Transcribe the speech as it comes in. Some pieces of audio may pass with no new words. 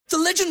The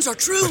legends are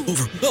true.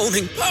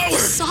 Overwhelming power!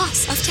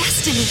 Sauce of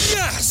destiny.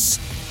 Yes!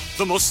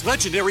 The most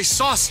legendary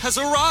sauce has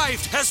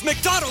arrived as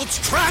McDonald's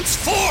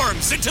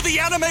transforms into the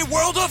anime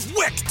world of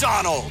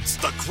WickDonald's.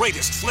 The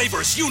greatest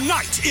flavors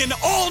unite in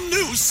all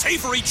new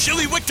savory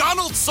chili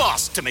McDonald's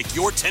sauce to make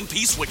your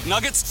 10-piece Wick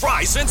Nuggets,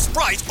 fries, and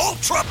Sprite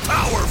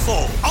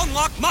ultra-powerful.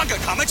 Unlock manga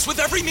comics with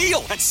every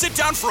meal and sit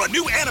down for a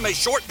new anime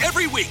short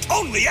every week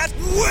only at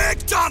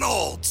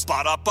WickDonald's.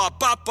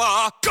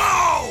 Ba-da-ba-ba-ba,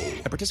 go!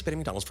 At participating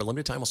McDonald's for a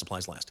limited time while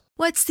supplies last.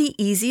 What's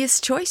the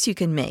easiest choice you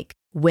can make?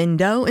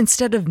 Window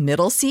instead of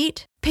middle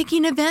seat?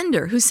 Picking a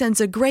vendor who sends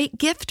a great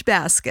gift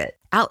basket?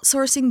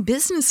 Outsourcing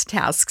business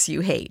tasks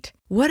you hate?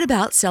 What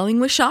about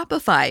selling with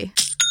Shopify?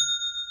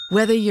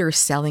 Whether you're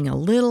selling a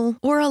little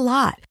or a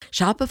lot,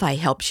 Shopify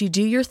helps you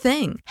do your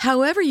thing,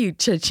 however you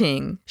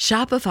cha-ching.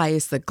 Shopify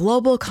is the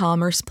global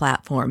commerce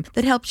platform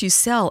that helps you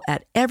sell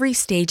at every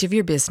stage of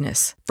your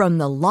business. From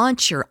the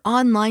launch your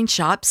online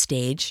shop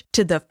stage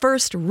to the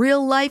first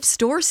real-life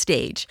store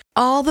stage,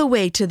 all the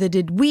way to the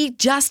did we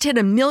just hit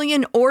 1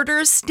 million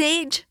orders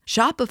stage.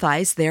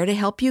 Shopify's there to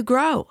help you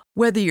grow.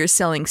 Whether you're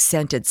selling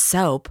scented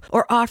soap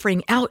or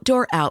offering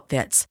outdoor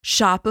outfits,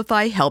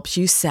 Shopify helps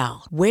you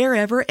sell.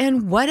 Wherever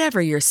and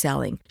whatever you're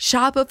selling,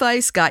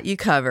 Shopify's got you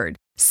covered.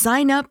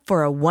 Sign up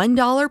for a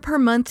 $1 per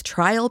month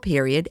trial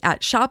period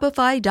at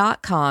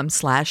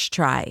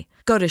shopify.com/try.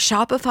 Go to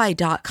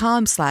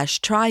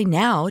shopify.com/try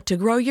now to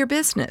grow your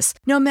business,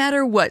 no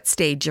matter what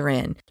stage you're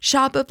in.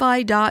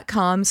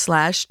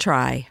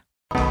 Shopify.com/try.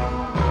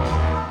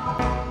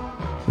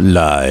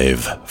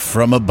 Live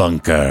from a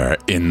bunker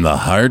in the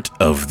heart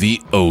of the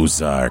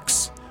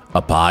Ozarks,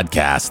 a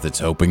podcast that's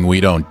hoping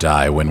we don't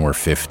die when we're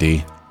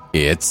 50.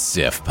 It's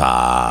Sif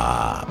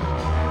Pop.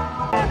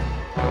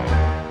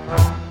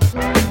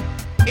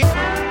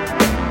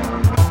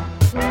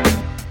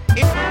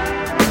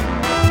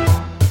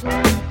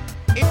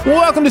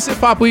 Welcome to Sif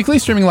Pop Weekly,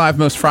 streaming live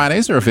most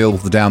Fridays, or available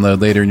to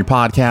download later in your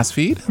podcast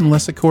feed,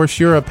 unless, of course,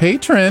 you're a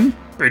patron.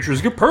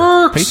 Patrons get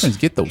perks. Patrons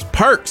get those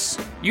perks.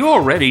 You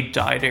already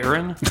died,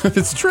 Aaron.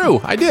 It's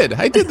true. I did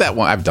that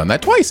one. I've done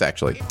that twice,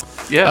 actually.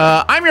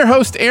 Yeah. I'm your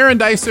host, Aaron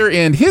Dicer,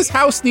 and his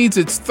house needs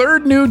its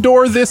third new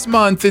door this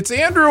month. It's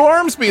Andrew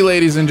Ormsby,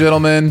 ladies and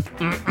gentlemen.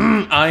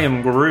 I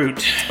am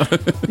Groot.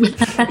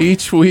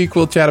 Each week,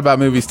 we'll chat about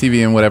movies,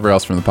 TV, and whatever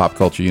else from the pop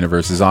culture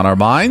universe is on our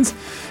minds.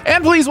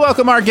 And please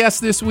welcome our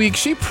guest this week.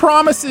 She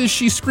promises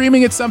she's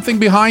screaming at something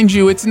behind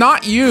you. It's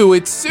not you.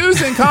 It's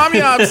Susan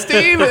Kamyab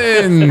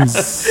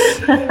Stevens.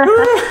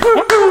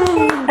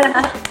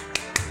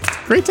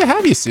 Great to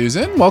have you,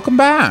 Susan. Welcome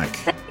back.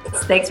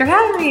 Thanks for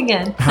having me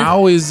again.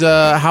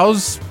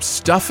 How's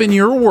stuff in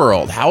your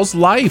world? How's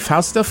life?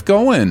 How's stuff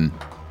going?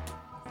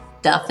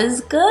 Stuff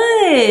is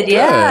good.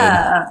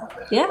 Yeah.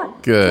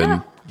 Good.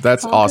 Yeah.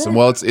 That's awesome. Good.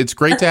 Well, it's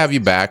great to have you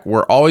back.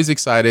 We're always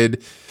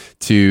excited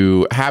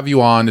to have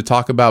you on to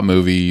talk about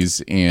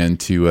movies and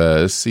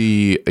to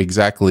see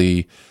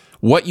exactly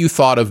what you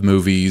thought of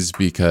movies,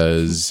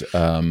 because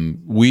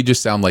we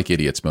just sound like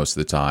idiots most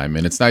of the time,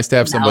 and it's nice to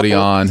have somebody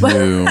on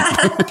who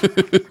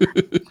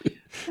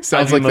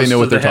sounds like they know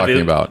what they're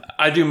talking about.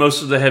 I do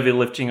most of the heavy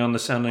lifting on the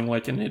sounding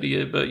like an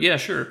idiot, but yeah,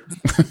 sure.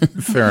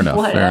 Fair enough.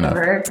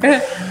 Whatever.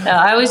 No,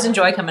 I always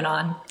enjoy coming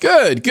on.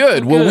 Good.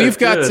 Well, we've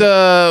got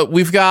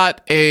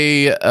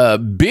a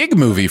big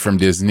movie from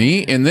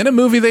Disney, and then a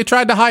movie they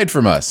tried to hide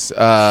from us.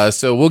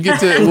 So we'll get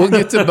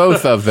to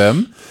both of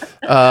them.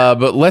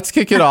 But let's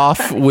kick it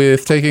off with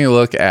taking a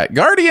look at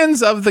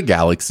Guardians of the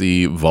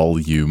Galaxy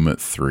Volume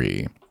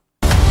 3.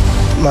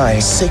 My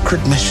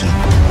sacred mission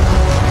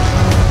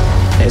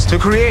is to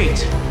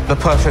create the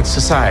perfect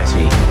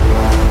society.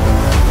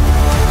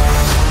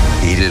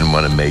 He didn't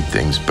want to make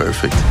things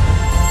perfect.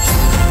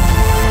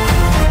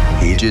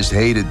 He just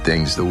hated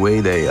things the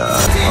way they are.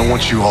 I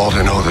want you all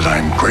to know that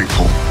I'm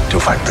grateful to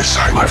fight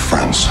beside my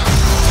friends.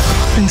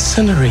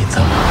 Incinerate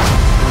them.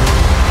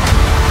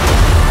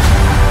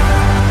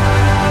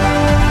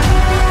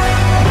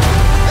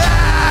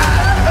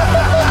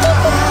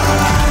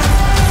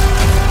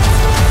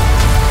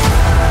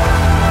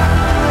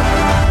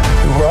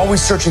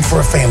 Always searching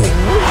for a family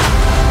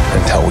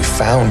until we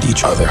found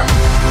each other.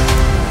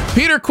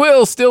 Peter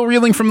Quill, still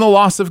reeling from the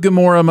loss of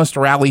Gamora, must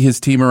rally his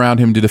team around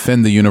him to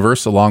defend the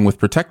universe along with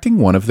protecting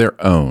one of their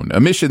own.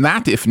 A mission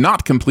that, if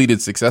not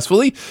completed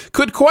successfully,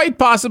 could quite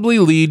possibly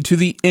lead to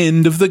the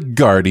end of the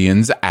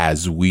Guardians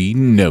as we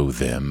know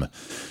them.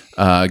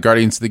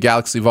 Guardians of the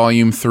Galaxy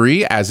Volume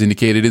 3, as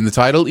indicated in the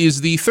title,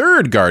 is the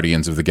third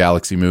Guardians of the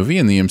Galaxy movie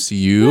in the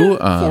MCU.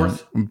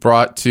 Fourth.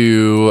 Brought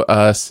to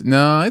us...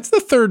 No, it's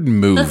the third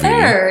movie. The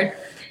third.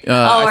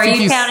 Are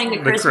you counting the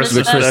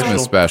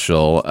Christmas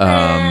special?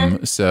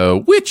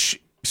 So,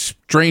 which,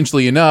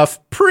 strangely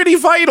enough, pretty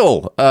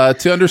vital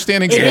to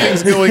understanding some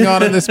things going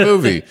on in this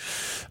movie.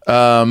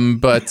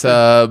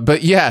 But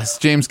yes,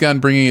 James Gunn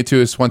bringing it to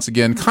us once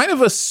again. Kind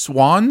of a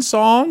swan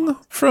song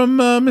from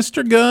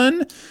Mr.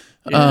 Gunn.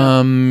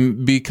 Yeah.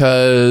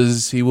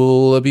 Because he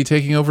will be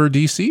taking over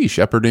DC,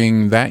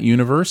 shepherding that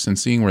universe and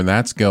seeing where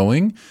that's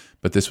going.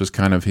 but this was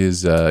kind of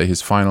his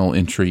final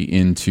entry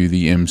into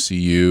the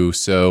MCU.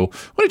 So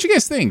what did you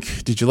guys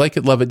think? Did you like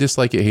it, love it,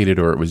 dislike it, hate it,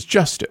 or it was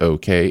just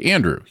okay?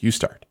 Andrew, you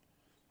start.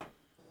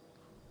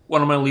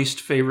 One of my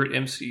least favorite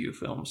MCU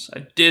films.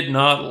 I did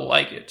not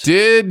like it.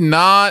 Did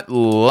not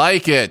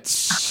like it.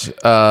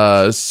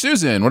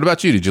 Susan, what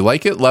about you? Did you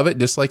like it, love it,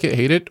 dislike it,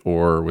 hate it,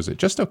 or was it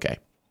just okay?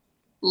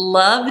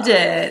 Loved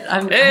it.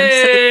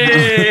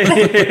 Hey!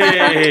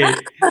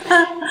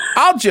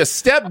 I'll just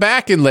step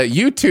back and let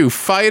you two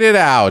fight it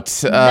out.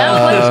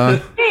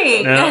 Where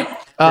you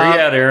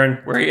at, Aaron?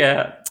 Where you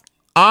at?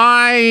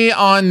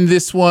 On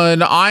this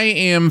one, I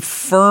am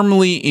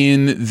firmly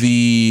in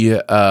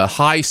the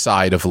high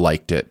side of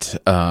liked it.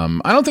 I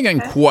don't think I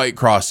can quite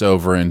cross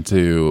over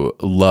into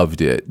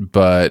loved it,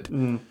 but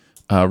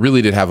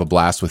really did have a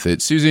blast with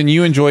it. Susan,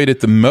 you enjoyed it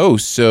the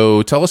most,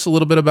 so tell us a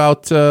little bit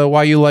about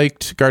why you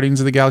liked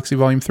Guardians of the Galaxy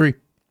Volume 3.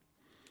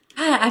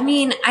 I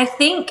mean, I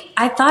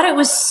thought it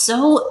was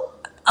so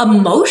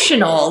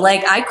emotional.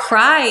 Like, I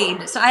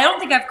cried. So I don't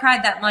think I've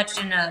cried that much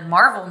in a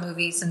Marvel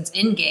movie since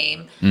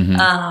Endgame.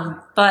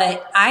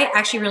 But I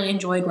actually really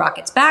enjoyed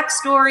Rocket's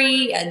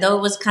backstory. Though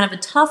it was kind of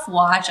a tough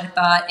watch, I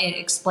thought it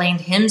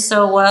explained him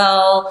so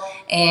well.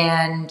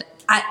 And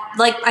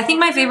I think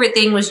my favorite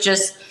thing was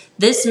just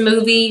this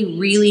movie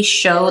really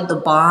showed the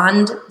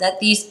bond that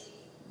these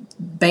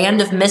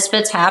band of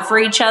misfits have for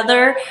each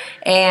other.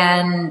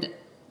 And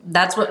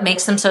that's what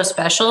makes them so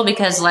special,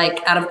 because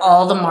like out of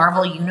all the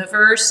Marvel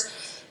universe,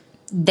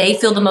 they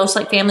feel the most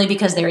like family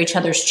because they're each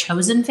other's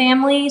chosen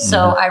family. So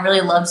I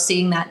really love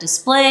seeing that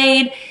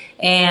displayed.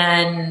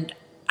 And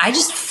I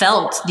just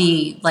felt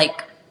the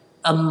like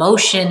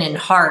emotion and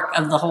heart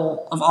of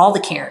all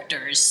the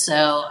characters.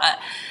 So I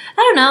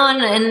don't know.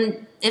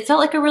 And it felt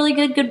like a really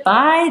good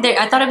goodbye.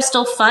 I thought it was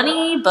still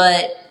funny,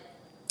 but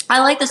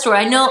I like the story.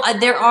 I know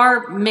there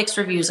are mixed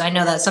reviews. I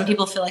know that some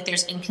people feel like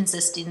there's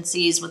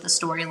inconsistencies with the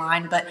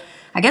storyline, but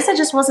I guess I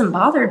just wasn't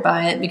bothered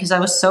by it because I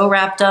was so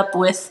wrapped up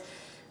with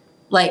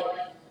like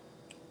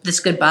this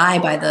goodbye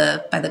by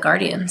the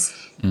Guardians.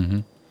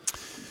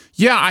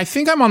 Yeah, I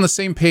think I'm on the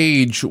same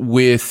page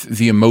with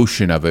the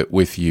emotion of it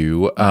with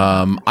you.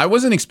 I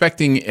wasn't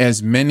expecting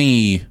as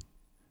many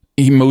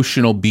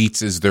emotional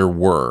beats as there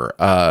were,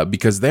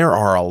 because there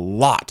are a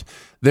lot.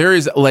 There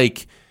is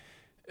like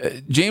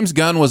James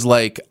Gunn was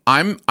like,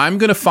 I'm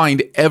going to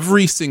find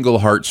every single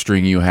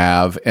heartstring you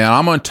have, and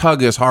I'm going to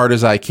tug as hard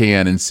as I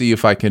can and see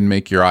if I can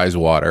make your eyes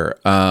water.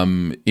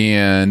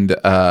 And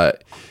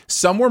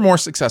some were more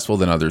successful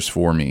than others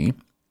for me,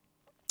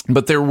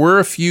 but there were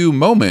a few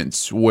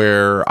moments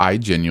where I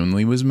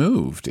genuinely was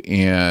moved.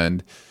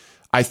 And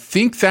I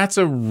think that's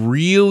a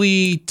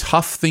really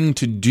tough thing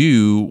to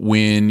do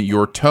when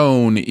your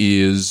tone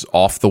is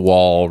off the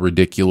wall,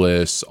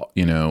 ridiculous,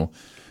 you know.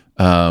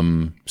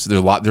 So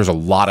there's a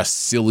lot of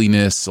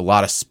silliness, a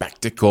lot of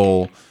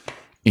spectacle,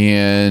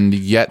 and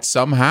yet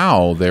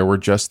somehow there were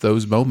just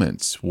those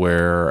moments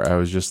where I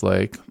was just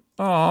like,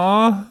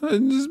 "Aw!" But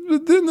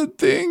then the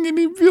thing, and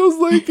he feels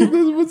like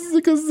it's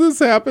because this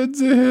happened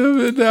to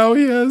him, and now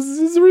he has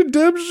his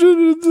redemption.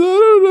 And I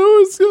don't know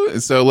what's going.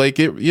 So like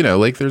it, you know,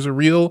 like there's a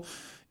real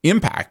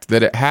impact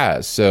that it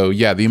has. So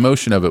yeah, the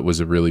emotion of it was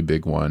a really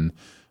big one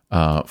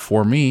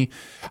for me.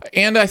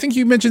 And I think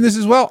you mentioned this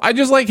as well. I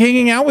just like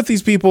hanging out with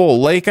these people.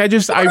 Like I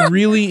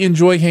really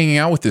enjoy hanging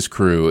out with this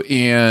crew,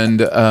 and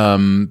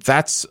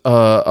that's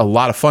a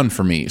lot of fun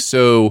for me.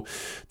 So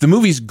the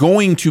movie's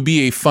going to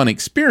be a fun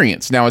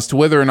experience. Now, as to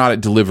whether or not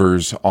it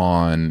delivers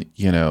on,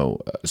 you know,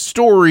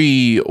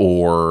 story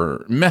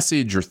or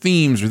message or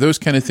themes or those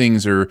kind of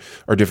things are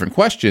different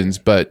questions.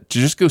 But to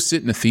just go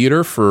sit in a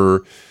theater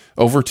for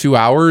over 2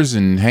 hours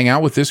and hang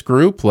out with this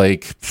group,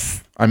 like,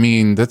 I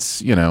mean,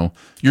 that's, you know,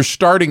 you're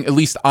starting, at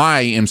least I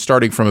am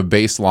starting from a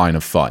baseline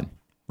of fun,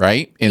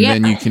 right? And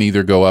then you can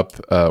either go up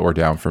or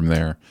down from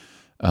there.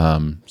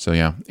 So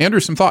yeah.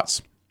 Andrew, some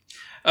thoughts?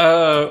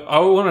 I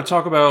want to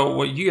talk about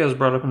what you guys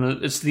brought up,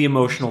 and it's the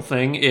emotional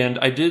thing, and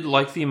I did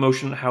like the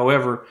emotion.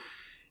 However,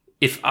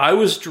 if I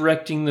was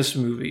directing this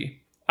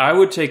movie, I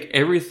would take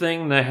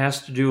everything that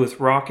has to do with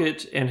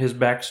Rocket and his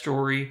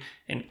backstory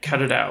and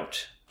cut it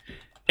out.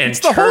 And it's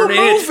the whole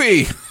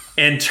movie!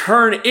 And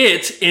turn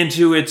it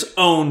into its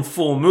own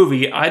full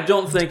movie. I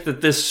don't think that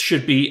this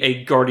should be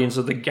a Guardians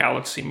of the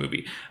Galaxy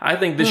movie. I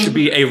think this should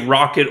be a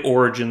Rocket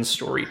origin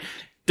story.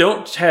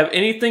 Don't have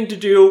anything to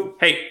do.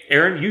 Hey,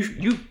 Aaron,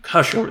 you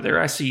hush over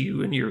there. I see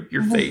you in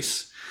your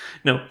face.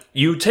 No,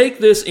 you take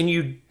this and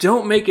you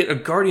don't make it a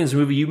Guardians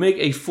movie. You make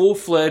a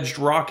full-fledged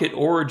Rocket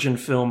origin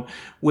film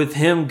with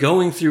him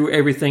going through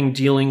everything,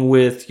 dealing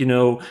with, you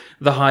know,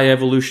 the High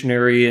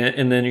Evolutionary,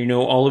 and then, you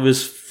know, all of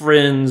his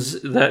friends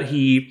that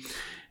he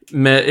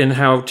met and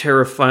how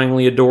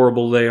terrifyingly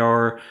adorable they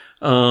are.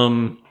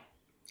 And,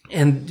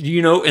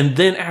 you know, and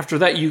then after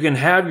that, you can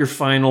have your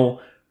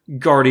final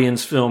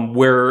Guardians film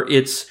where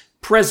it's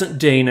present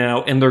day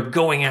now, and they're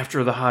going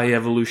after the High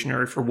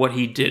Evolutionary for what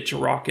he did to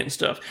Rocket and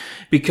stuff.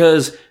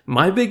 Because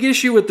my big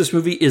issue with this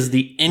movie is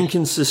the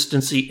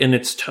inconsistency in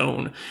its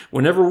tone.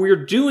 Whenever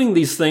we're doing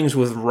these things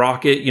with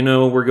Rocket,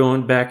 we're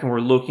going back and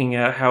we're looking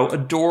at how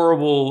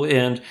adorable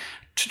and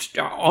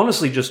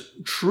honestly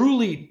just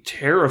truly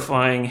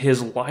terrifying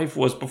his life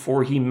was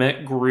before he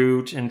met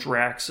Groot and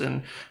Drax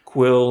and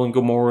Quill and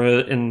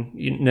Gamora and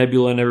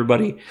Nebula and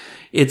everybody.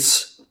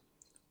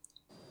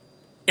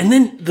 And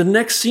then the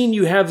next scene,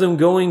 you have them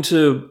going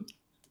to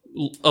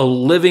a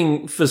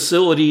living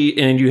facility,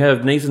 and you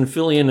have Nathan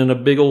Fillion in a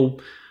big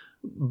old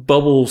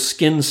bubble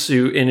skin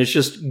suit, and it's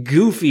just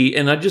goofy.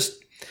 And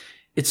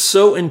it's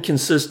so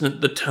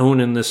inconsistent, the tone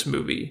in this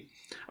movie.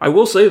 I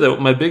will say, though,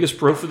 my biggest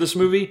pro for this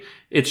movie,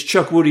 it's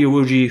Chuck Woody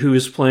who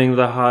is playing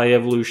the High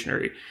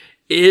Evolutionary.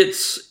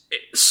 It's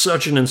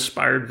such an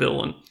inspired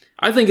villain.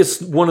 I think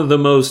it's one of the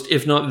most,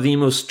 if not the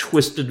most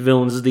twisted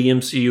villains the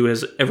MCU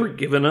has ever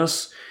given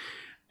us.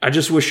 I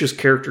just wish his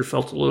character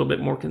felt a little bit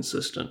more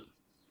consistent,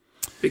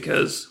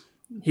 because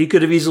he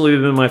could have easily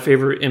been my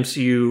favorite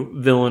MCU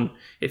villain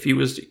if he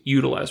was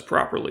utilized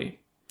properly.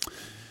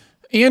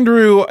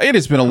 Andrew, it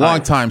has been a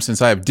long time since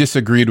I have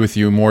disagreed with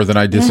you more than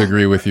I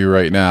disagree with you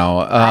right now.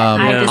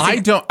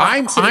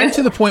 I'm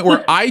to the point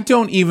where I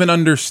don't even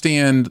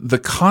understand the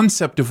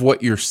concept of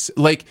what you're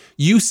like.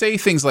 You say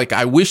things like,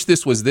 "I wish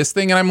this was this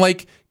thing," and I'm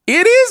like,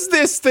 it is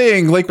this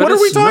thing. Like, what are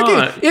we talking?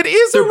 Not. It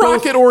is a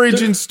Rocket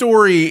origin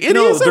story.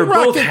 They're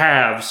both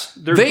halves.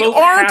 They're both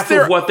half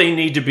of what they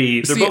need to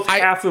be. They're both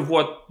half of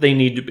what they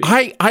need to be.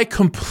 I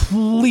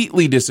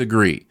completely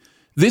disagree.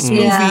 This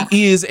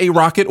movie is a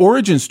Rocket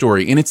origin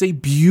story, and it's a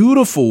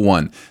beautiful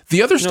one.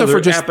 The other stuff are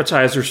just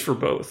appetizers for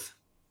both.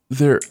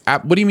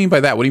 What do you mean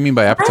by that? What do you mean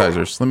by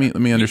appetizers? Let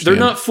me understand.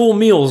 They're not full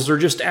meals. They're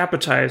just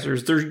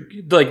appetizers. They're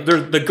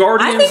the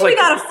Guardians. I think we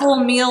got a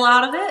full meal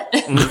out of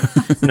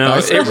it. No,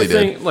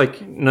 everything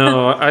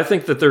I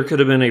think that there could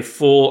have been a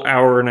full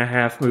hour and a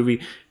half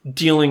movie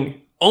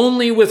dealing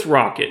only with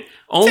Rocket,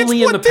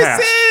 only in the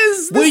past.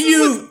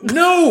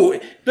 No,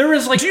 there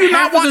is Do you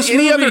not want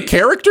any other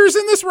characters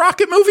in this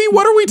Rocket movie?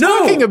 What are we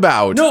talking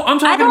about? No, I'm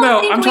talking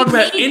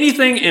about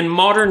anything in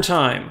modern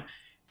time.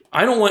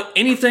 I don't want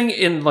anything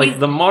in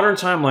the modern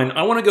timeline.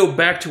 I want to go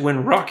back to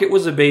when Rocket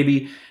was a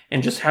baby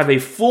and just have a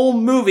full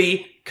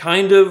movie,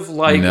 kind of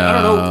like,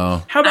 I don't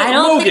know. How about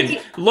Logan?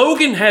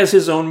 Logan has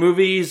his own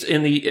movies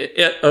in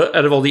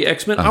out of all the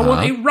X-Men. I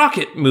want a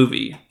Rocket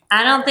movie.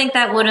 I don't think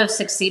that would have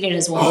succeeded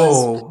as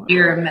well as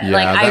your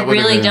I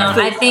really don't.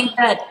 I think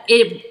that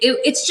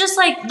it's just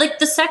like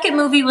the second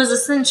movie was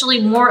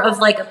essentially more of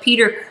like a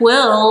Peter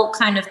Quill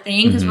kind of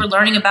thing, because we're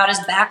learning about his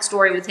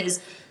backstory with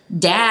his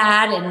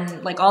dad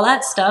and like all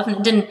that stuff, and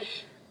it didn't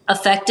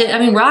affect it. I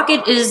mean,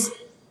 Rocket is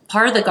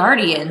part of the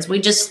Guardians.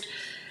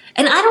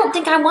 And I don't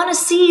think I want to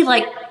see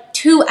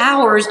 2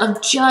 hours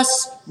of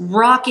just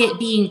Rocket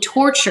being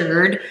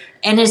tortured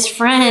and his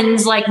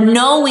friends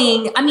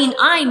knowing. I mean,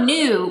 I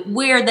knew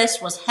where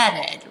this was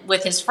headed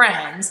with his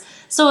friends,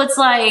 so it's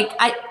like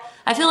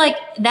I feel like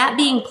that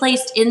being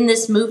placed in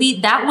this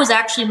movie, that was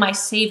actually my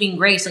saving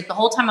grace. Like the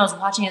whole time I was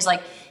watching, it's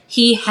like,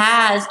 he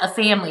has a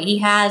family. He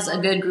has a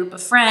good group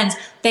of friends.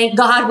 Thank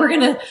God we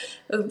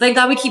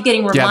keep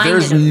getting reminded. Yeah,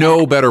 there's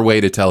no better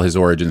way to tell his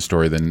origin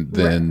story than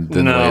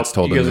the way it's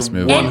told in this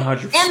movie.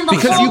 100%. And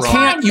the whole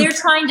time they're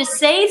trying to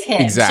save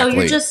him. Exactly. So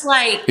you're just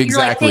like,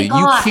 exactly. You're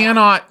like, thank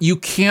God. You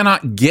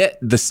cannot get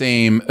the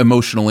same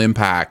emotional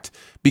impact,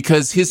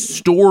 because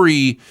his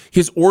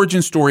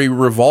origin story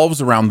revolves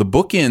around the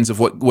bookends of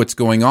what's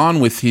going on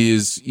with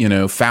his,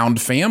 found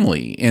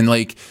family. And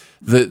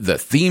the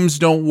themes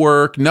don't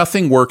work.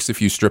 Nothing works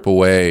if you strip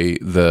away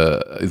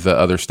the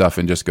other stuff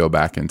and just go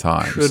back in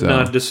time. Could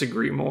not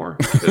disagree more.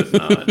 Could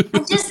not.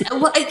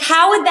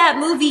 How would that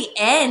movie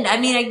end? I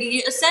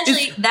mean,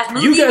 essentially, that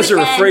movie. You guys are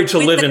afraid to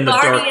live in the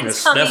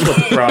darkness. That's what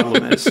the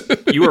problem is.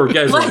 You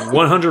guys are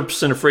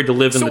 100% afraid to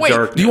live in the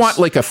darkness. Do you want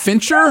a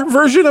Fincher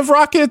version of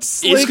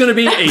Rockets? It's going to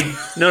be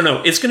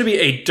It's going to be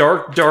a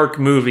dark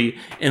movie,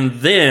 and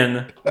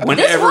then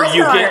whenever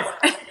you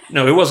get.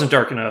 No, it wasn't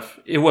dark enough.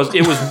 It was.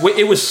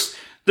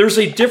 There's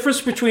a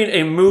difference between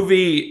a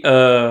movie.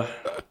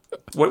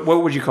 What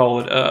would you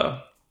call it?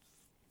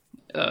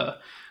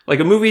 Like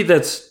a movie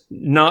that's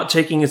not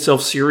taking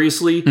itself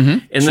seriously,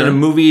 and then a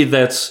movie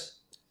that's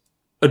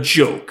a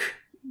joke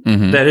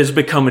that has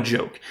become a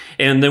joke.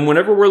 And then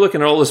whenever we're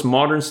looking at all this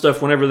modern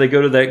stuff, whenever they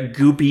go to that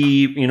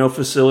goopy,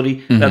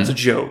 facility, that's a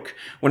joke.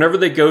 Whenever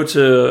they go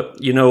to,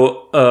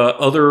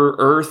 Other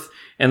Earth,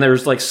 and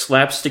there's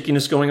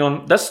slapstickiness going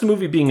on, that's the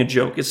movie being a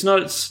joke. It's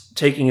not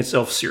taking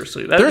itself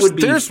seriously. That would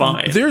be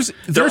fine. There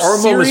are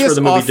moments where the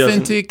movie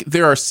doesn't.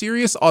 There are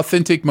serious,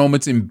 authentic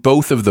moments in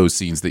both of those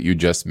scenes that you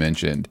just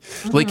mentioned.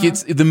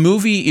 The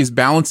movie is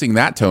balancing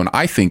that tone,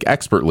 I think,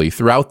 expertly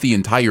throughout the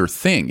entire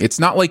thing. It's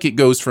not like it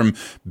goes from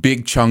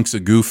big chunks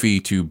of goofy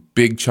to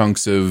big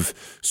chunks of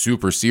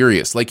super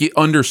serious. It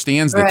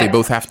understands that they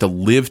both have to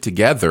live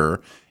together,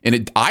 and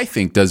it, I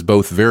think, does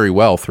both very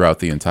well throughout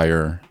the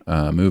entire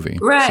movie.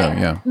 Right. So,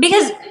 yeah.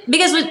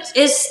 Because it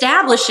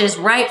establishes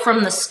right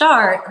from the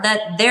start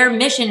that their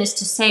mission is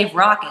to save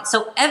Rocket.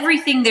 So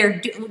everything they're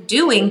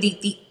doing,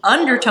 the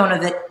undertone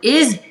of it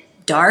is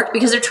dark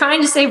because they're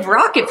trying to save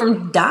Rocket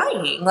from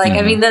dying. Like,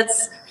 I mean,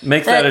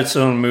 Make that its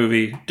own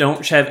movie.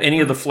 Don't have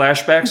any of the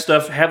flashback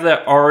stuff. Have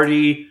that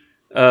already,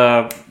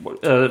 what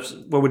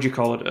would you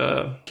call it?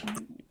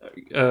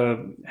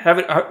 Have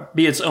it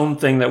be its own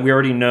thing that we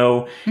already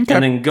know, okay.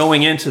 And then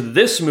going into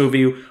this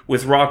movie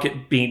with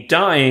Rocket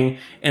dying,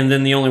 and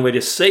then the only way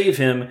to save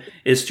him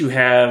is to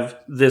have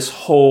this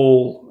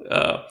whole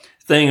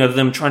thing of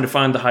them trying to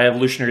find the High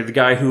Evolutionary, the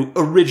guy who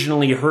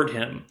originally hurt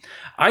him.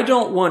 I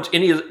don't want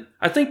any of.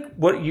 I think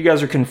what you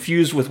guys are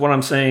confused with what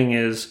I'm saying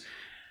is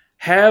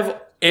have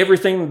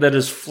everything that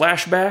is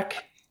flashback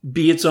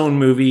be its own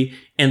movie,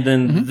 and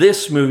then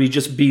this movie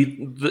just be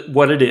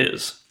what it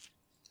is.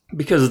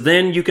 Because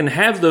then you can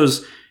have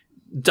those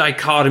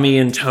dichotomy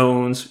in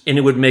tones, and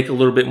it would make a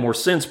little bit more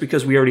sense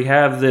because we already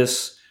have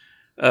this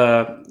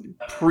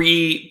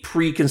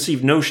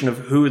preconceived notion of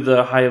who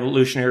the High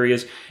Evolutionary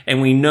is,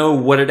 and we know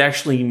what it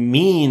actually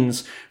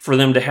means for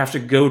them to have to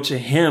go to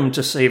him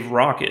to save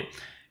Rocket.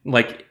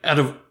 Like, out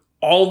of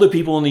all the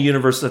people in the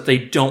universe that they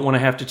don't want to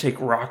have to take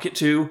Rocket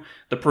to,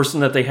 the person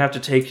that they have to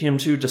take him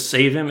to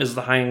save him is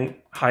the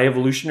High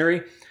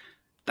Evolutionary.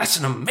 That's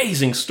an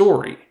amazing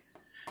story.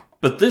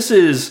 But this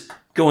is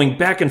going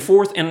back and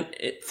forth, and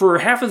for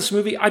half of this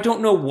movie, I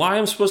don't know why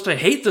I'm supposed to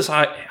hate this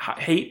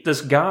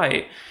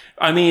guy.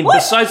 I mean,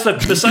 besides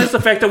the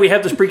fact that we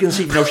have this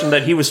preconceived notion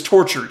that he was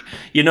tortured,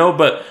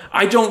 but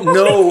I don't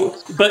know.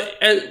 But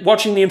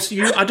watching the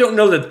MCU, I don't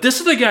know that this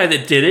is the guy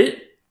that did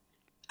it.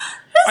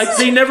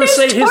 They never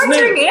say his name.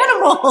 Torturing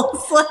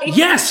animals.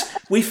 Yes,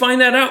 we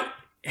find that out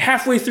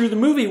halfway through the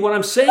movie. What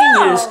I'm saying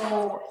is,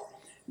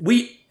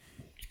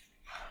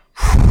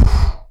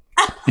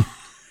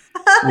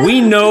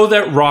 we know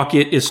that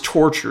Rocket is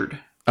tortured.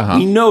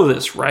 We know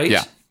this,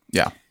 right?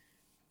 Yeah.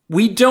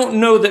 We don't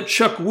know that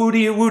Chuck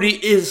Woody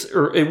is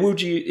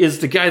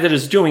the guy that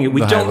is doing it.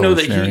 We don't know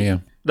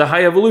that the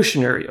High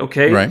Evolutionary,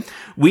 okay? Right.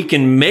 We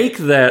can make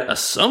that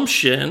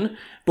assumption,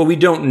 but we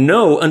don't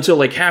know until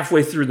like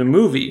halfway through the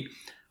movie.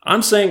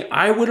 I'm saying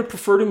I would have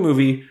preferred a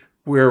movie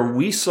where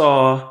we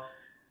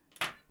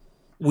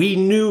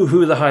knew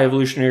who the High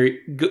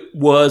Evolutionary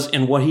was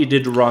and what he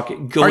did to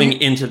Rocket going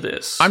into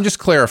this. I'm just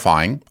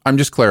clarifying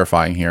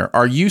here.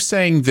 Are you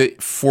saying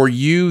that for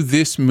you,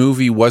 this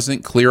movie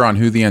wasn't clear on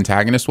who the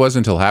antagonist was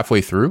until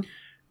halfway through?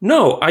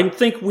 No, I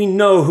think we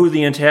know who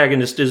the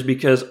antagonist is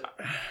because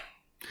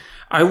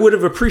I would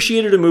have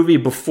appreciated a movie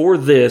before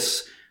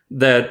this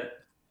that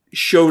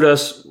showed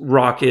us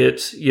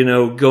Rocket,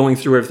 going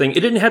through everything.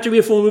 It didn't have to be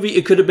a full movie.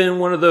 It could have been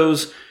one of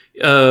those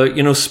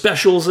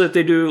specials that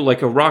they do,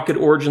 like a Rocket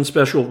origin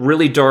special,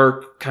 really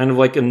dark, kind of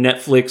like a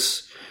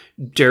Netflix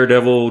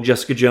Daredevil,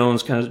 Jessica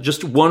Jones, kind of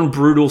just one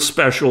brutal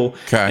special.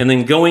 Okay. And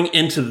then going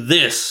into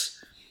this,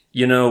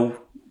 then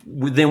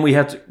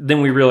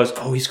we realize,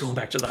 oh, he's going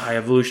back to the High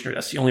Evolutionary.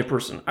 That's the only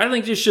person. I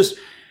think it's just,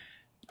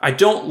 I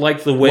don't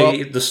like the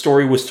way the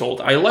story was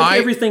told. I like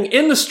everything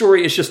in the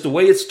story. It's just the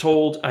way it's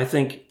told, I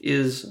think,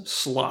 is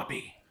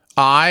sloppy.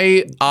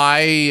 I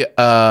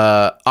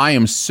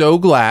am so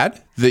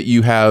glad that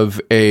you have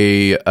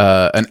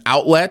an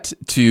outlet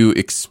to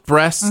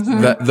express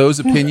those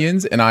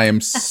opinions, and I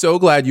am so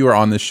glad you are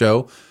on this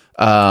show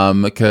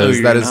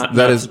because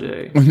that is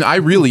today. I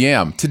really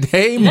am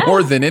today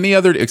more than any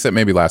other, except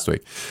maybe last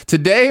week.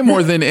 Today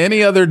more than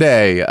any other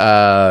day.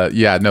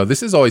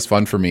 This is always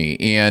fun for me,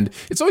 and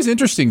it's always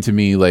interesting to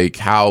me, like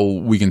how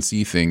we can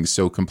see things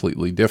so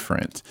completely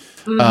different.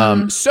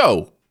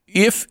 So.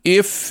 If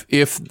you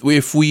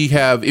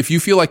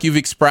feel like you've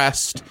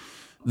expressed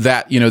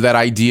that, that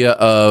idea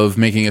of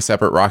making a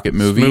separate Rocket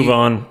movie, let's move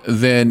on.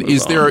 Then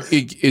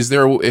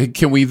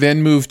can we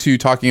then move to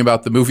talking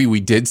about the movie we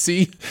did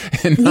see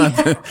and not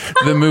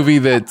the movie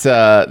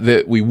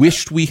that we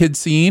wished we had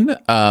seen,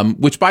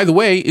 which by the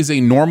way is a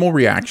normal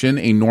reaction,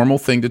 a normal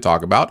thing to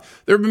talk about.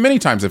 There have been many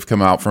times I've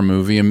come out from a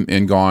movie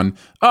and gone,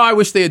 oh, I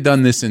wish they had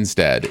done this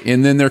instead.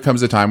 And then there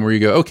comes a time where you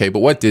go, okay, but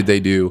what did they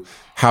do?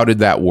 How did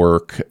that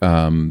work?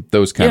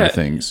 Those kind of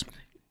things.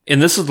 And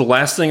this is the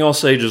last thing I'll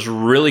say, just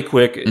really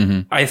quick.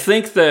 I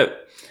think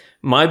that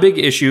my big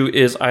issue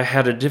is I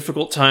had a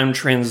difficult time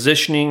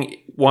transitioning,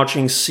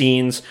 watching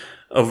scenes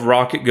of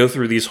Rocket go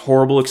through these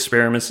horrible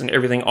experiments and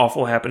everything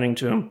awful happening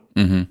to him.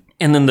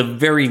 And then the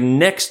very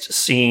next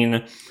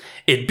scene,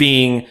 it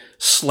being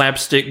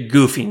slapstick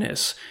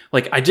goofiness.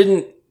 Like,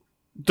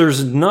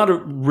 there's not a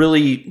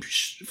really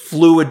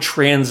fluid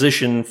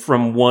transition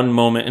from one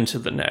moment into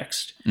the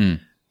next.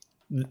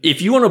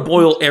 If you want to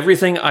boil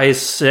everything I've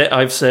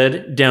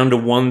said down to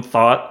one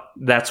thought,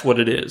 that's what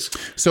it is.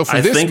 So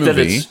for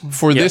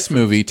this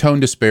movie,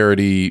 tone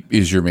disparity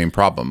is your main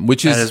problem,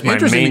 which is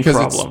interesting because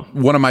it's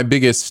one of my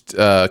biggest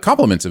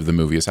compliments of the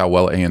movie is how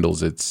well it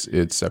handles its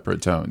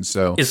separate tones.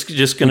 So it's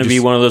just going to be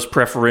one of those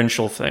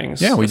preferential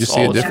things. Yeah, we just see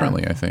it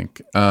differently, I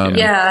think. I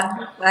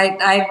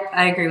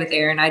agree with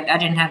Aaron. I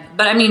didn't have,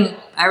 but I mean,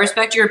 I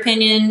respect your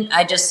opinion.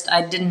 I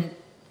didn't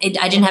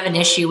I didn't have an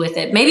issue with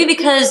it. Maybe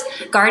because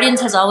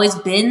Guardians has always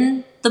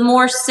been the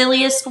more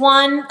silliest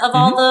one of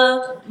all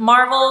the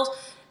Marvels.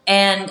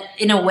 And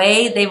in a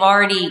way,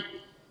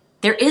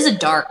 there is a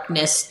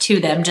darkness to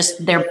them,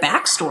 just their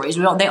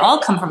backstories. They all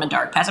come from a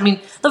dark past. I mean,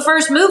 the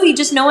first movie,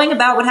 just knowing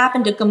about what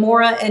happened to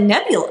Gamora and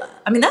Nebula.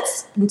 I mean,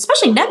 that's,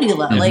 especially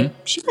Nebula, like,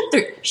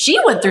 she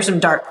went through some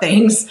dark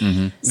things.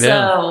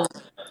 So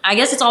I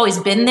guess it's always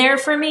been there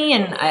for me,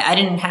 and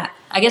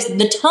I guess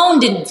the tone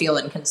didn't feel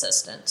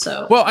inconsistent.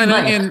 So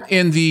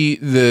and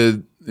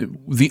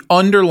the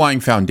underlying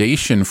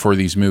foundation for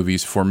these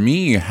movies for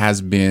me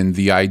has been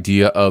the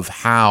idea of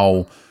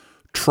how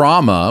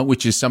trauma,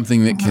 which is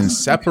something that can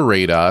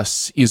separate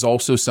us, is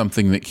also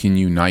something that can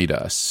unite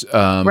us.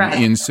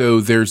 And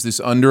so there's this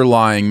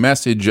underlying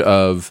message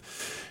of,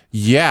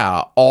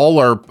 all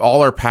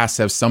our pasts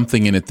have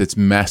something in it that's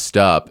messed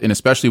up, and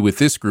especially with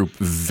this group,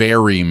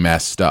 very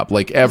messed up.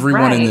 Like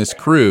everyone in this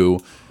crew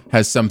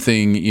has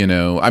something,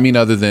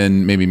 other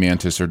than maybe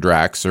Mantis or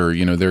Drax, or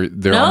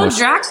they're almost...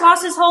 Drax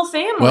lost his whole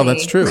family. Well,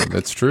 that's true.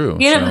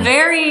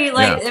 Very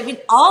I mean,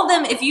 all of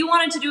them. If you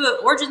wanted to do an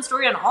origin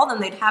story on all of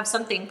them, they'd have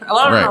something. Well,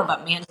 I don't know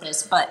about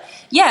Mantis, but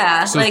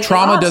So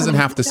trauma doesn't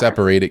have to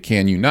separate; it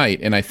can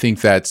unite, and I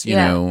think that's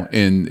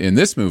in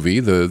this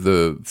movie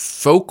the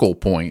focal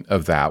point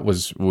of that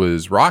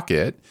was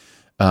Rocket.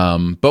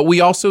 But we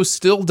also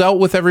still dealt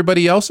with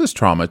everybody else's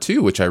trauma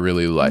too, which I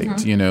really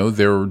liked.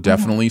 There were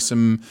definitely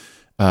some.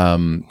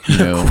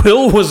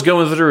 Quill was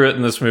going through it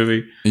in this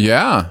movie.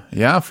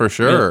 Yeah, for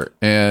sure.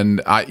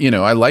 And I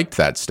liked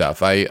that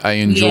stuff. I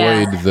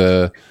enjoyed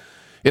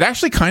it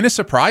actually kind of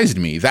surprised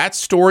me, that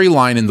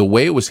storyline and the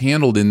way it was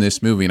handled in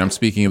this movie. And I'm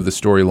speaking of the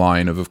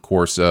storyline of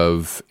course,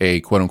 of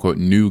a quote unquote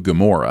new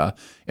Gamora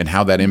and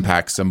how that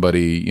impacts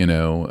somebody,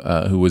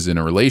 who was in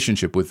a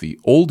relationship with the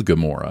old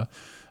Gamora.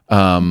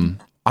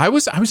 I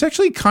was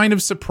actually kind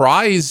of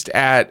surprised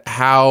at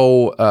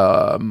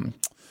how,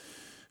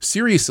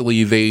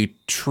 seriously they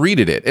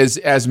treated it,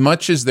 as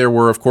much as there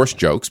were, of course,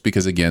 jokes,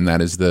 because again,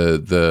 that is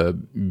the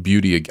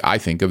beauty, I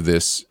think, of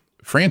this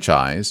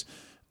franchise.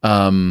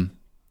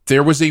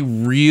 There was a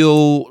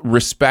real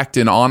respect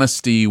and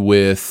honesty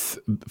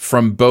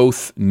from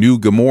both new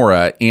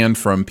Gamora and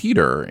from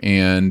Peter.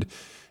 And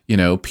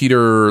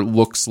Peter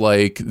looks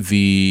like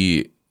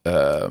the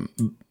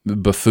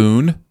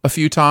buffoon a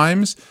few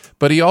times,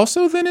 but he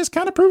also then is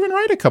kind of proven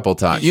right a couple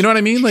times. You know what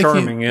I mean? Like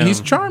he's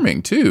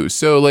charming too.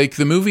 So like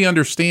the movie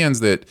understands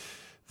that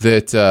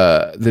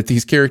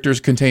these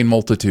characters contain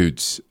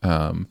multitudes,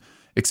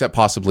 except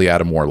possibly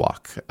Adam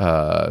Warlock.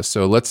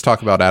 So let's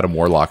talk about Adam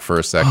Warlock for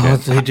a second. Oh,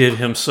 they did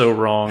him so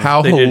wrong.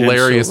 How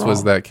hilarious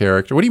was that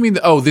character? What do you mean?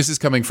 This is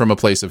coming from a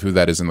place of who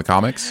that is in the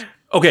comics?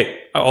 Okay,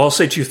 I'll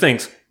say two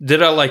things.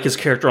 Did I like his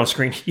character on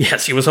screen?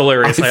 Yes, he was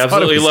hilarious. I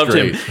absolutely loved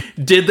him.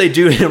 Did they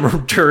do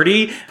him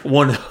dirty?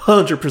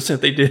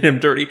 100% they did him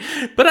dirty.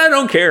 But I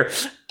don't care.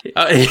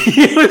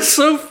 He was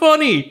so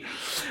funny.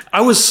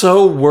 I was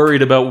so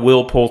worried about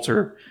Will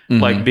Poulter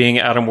being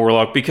Adam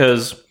Warlock,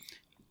 because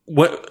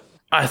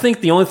I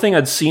think the only thing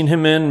I'd seen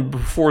him in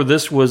before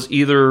this was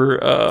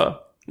either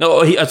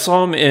I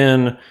saw him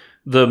in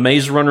the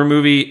Maze Runner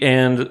movie,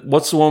 and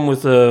what's the one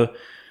with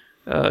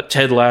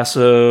Ted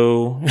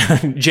Lasso,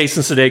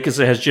 Jason Sudeikis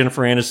that has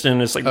Jennifer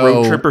Aniston. It's like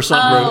Road Trip or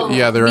something.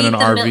 They're in an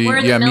RV.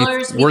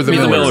 We're the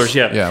Millers.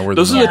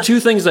 Those are the two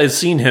things I've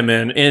seen him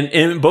in. And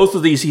in both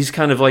of these, he's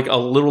kind of like a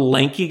little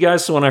lanky guy.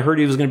 So when I heard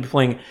he was going to be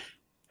playing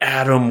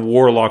Adam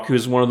Warlock,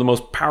 who's one of the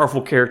most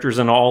powerful characters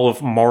in all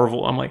of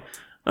Marvel, I'm like,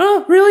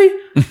 oh,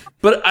 really?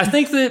 But I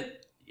think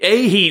that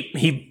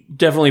he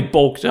definitely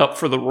bulked up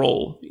for the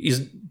role. He's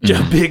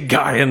a big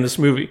guy in this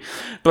movie.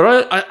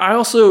 But I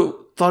also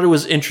thought it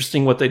was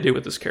interesting what they did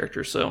with this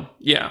character. So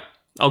yeah,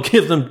 I'll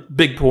give them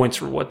big points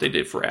for what they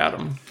did for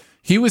Adam.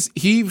 He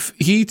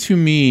to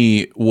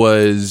me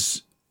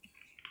was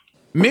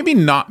maybe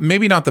not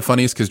the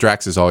funniest, because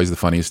Drax is always the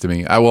funniest to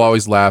me. I will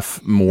always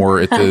laugh more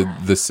at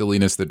the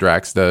silliness that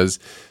Drax does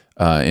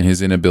and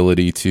his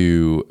inability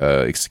to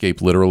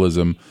escape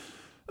literalism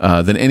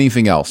than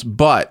anything else.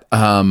 But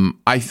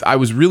I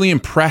was really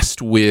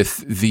impressed with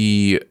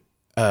the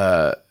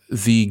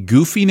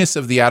goofiness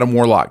of the Adam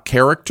Warlock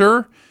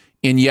character,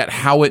 and yet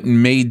how it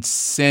made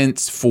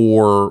sense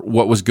for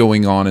what was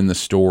going on in the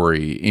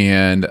story.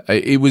 And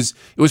it was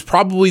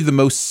probably the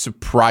most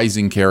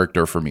surprising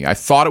character for me. I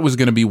thought it was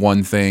going to be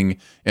one thing,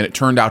 and it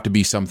turned out to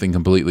be something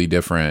completely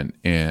different.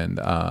 And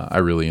I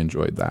really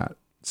enjoyed that.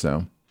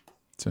 So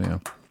yeah.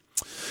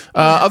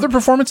 Other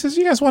performances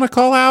you guys want to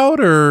call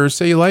out or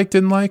say you liked,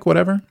 didn't like,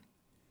 whatever?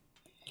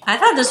 I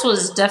thought this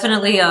was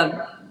definitely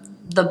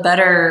the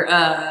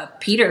better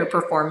Peter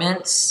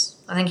performance.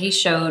 I think he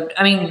showed,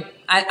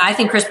 I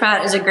think Chris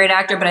Pratt is a great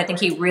actor, but I think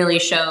he really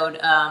showed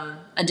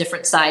a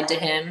different side to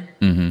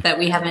him that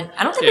we haven't.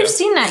 I don't think we've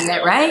seen that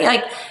yet, right?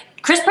 Like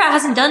Chris Pratt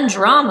hasn't done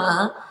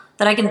drama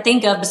that I can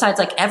think of besides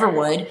like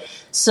Everwood.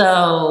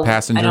 So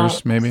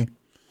Passengers, maybe.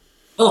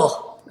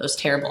 Oh, that was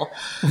terrible.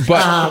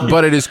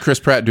 But it is Chris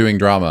Pratt doing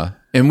drama.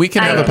 And we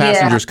can have a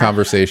passengers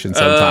conversation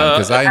sometime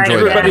because I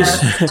enjoy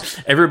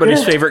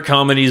everybody's favorite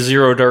comedy,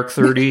 Zero Dark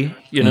 30.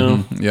 You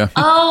know, yeah.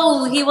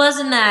 Oh, he was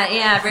in that.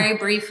 Yeah, very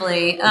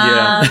briefly.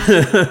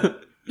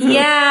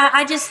 Yeah,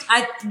 I just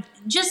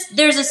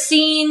there's a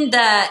scene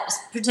that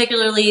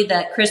particularly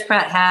that Chris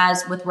Pratt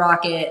has with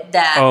Rocket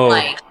that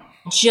like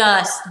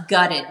just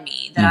gutted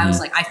me. That I was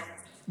like,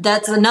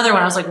 that's another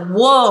one. I was like,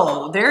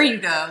 whoa, there you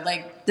go.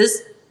 Like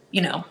this,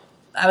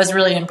 I was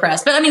really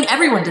impressed. But I mean,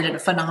 everyone did a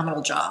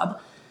phenomenal job.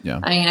 Yeah.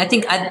 I mean, I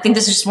think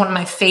this is just one of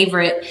my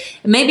favorite.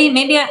 Maybe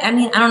I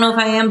mean, I don't know if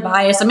I am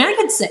biased. I mean, I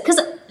could say because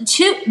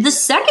the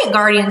second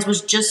Guardians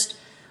was just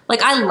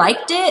like I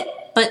liked it,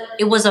 but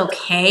it was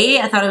okay.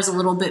 I thought it was a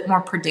little bit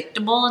more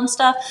predictable and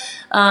stuff.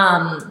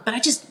 But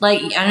I just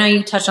I know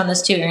you touched on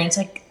this too, Aaron. It's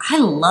like I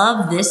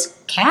love this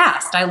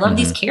cast. I love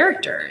these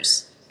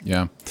characters.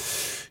 Yeah.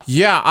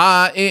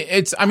 Yeah.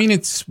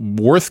 It's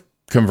worth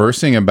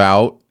conversing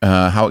about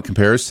how it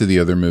compares to the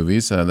other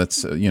movies.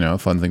 That's a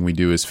fun thing we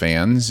do as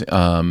fans.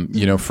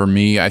 For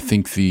me, I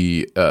think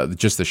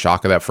just the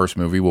shock of that first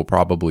movie will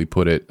probably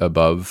put it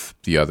above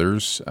the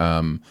others.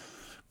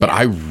 But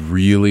I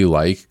really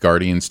like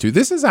Guardians 2.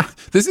 This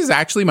is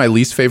actually my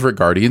least favorite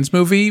Guardians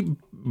movie,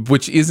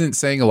 which isn't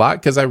saying a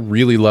lot because I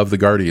really love the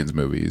Guardians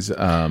movies.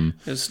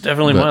 It's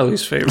definitely my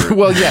least favorite.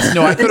 Well, yes,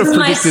 no, I could have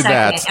predicted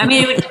that. I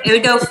mean, it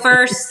would go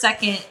first,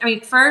 second. I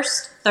mean,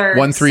 first, third,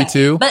 1, 3,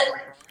 2. But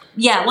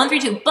yeah, 1, 3,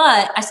 2.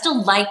 But I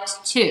still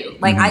liked 2.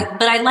 Like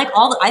I like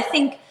all. I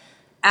think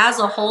as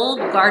a whole,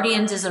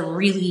 Guardians is a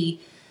really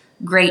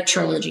great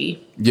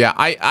trilogy. Yeah,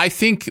 I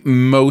think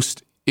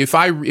most. If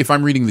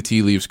I'm reading the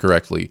tea leaves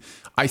correctly,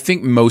 I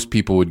think most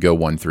people would go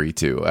 1, 3,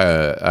 2.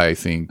 I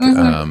think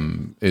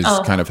is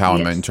kind of how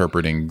I'm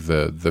interpreting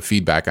the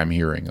feedback I'm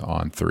hearing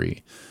on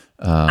 3.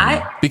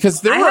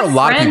 Because there were a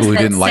lot of people who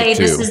didn't like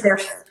 2. This is their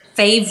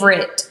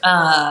favorite.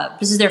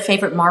 This is their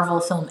favorite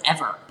Marvel film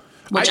ever,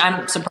 which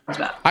I'm surprised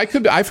about.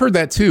 I've heard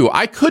that too.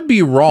 I could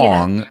be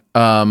wrong.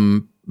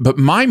 But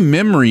my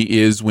memory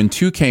is when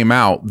 2 came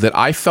out that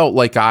I felt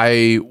like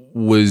I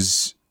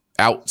was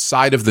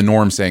outside of the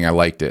norm saying I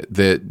liked it.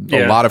 That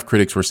a lot of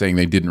critics were saying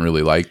they didn't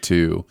really like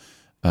 2.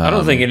 I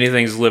don't think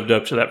anything's lived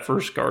up to that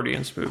first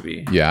Guardians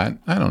movie. Yeah,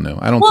 I don't know.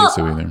 I don't think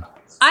so either.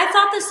 I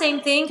thought the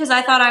same thing because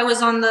I thought I was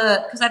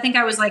because I think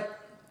I was like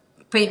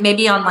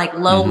maybe on like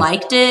low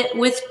liked it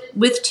with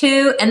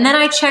 2, and then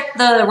I checked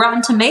the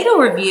Rotten Tomato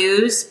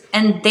reviews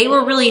and they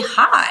were really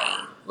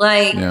high,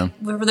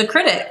 for the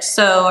critics.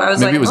 So I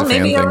was maybe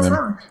maybe I was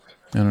wrong.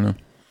 I don't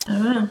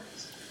know.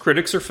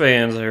 Critics are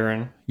fans,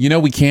 Aaron.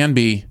 We can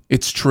be.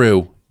 It's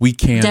true. We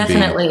can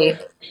definitely,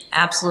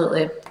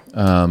 absolutely.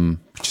 You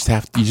just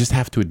have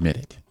to admit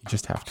it. You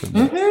just have to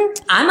admit it.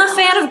 I'm a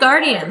fan of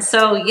Guardians,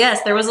 so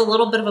yes, there was a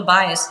little bit of a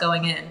bias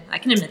going in. I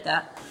can admit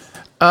that.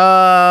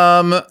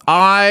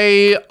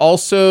 I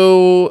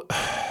also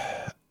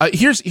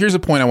here's a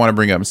point I want to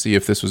bring up and see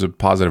if this was a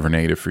positive or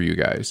negative for you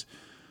guys.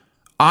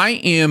 I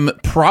am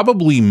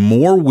probably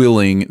more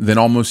willing than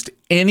almost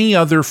any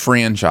other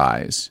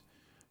franchise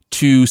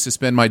to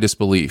suspend my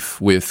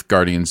disbelief with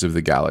Guardians of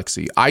the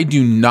Galaxy. I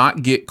do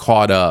not get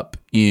caught up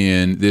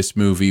in this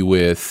movie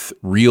with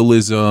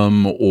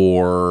realism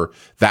or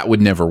that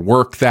would never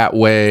work that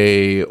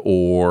way,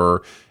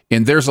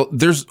 and there's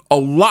a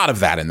lot of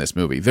that in this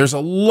movie. There's a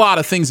lot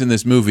of things in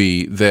this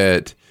movie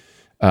that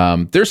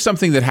there's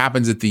something that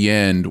happens at the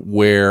end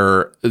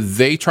where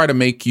they try to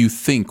make you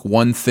think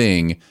one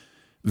thing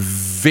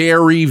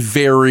very,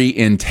 very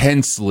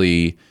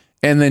intensely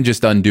and then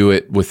just undo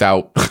it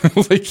without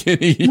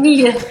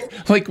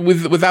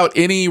without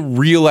any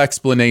real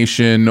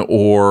explanation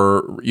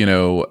or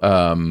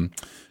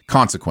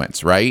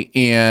consequence, right?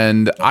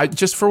 And I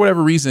just, for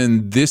whatever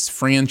reason, this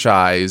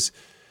franchise,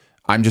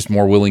 I'm just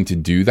more willing to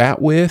do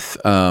that with.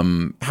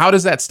 How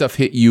does that stuff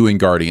hit you in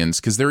Guardians?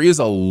 Because there is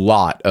a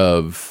lot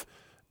of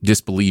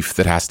disbelief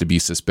that has to be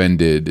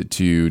suspended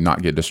to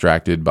not get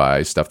distracted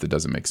by stuff that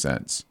doesn't make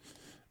sense,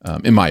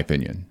 in my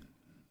opinion.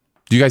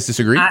 Do you guys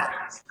disagree?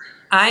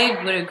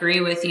 I would agree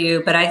with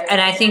you, but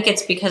I think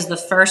it's because the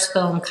first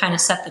film kind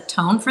of set the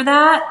tone for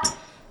that.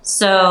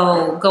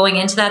 So going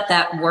into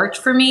that worked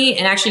for me.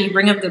 And actually, you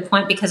bring up a good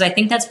point because I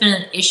think that's been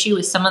an issue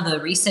with some of the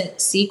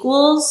recent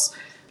sequels.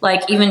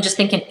 Like even just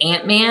thinking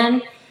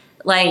Ant-Man,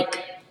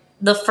 like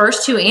the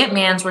first 2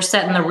 Ant-Mans were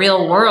set in the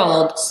real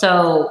world,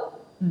 so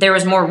there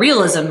was more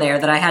realism there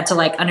that I had to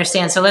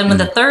understand. So then when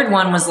the third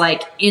one was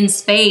in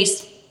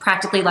space,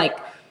 practically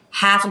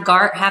half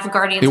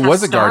Guardians. It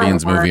was a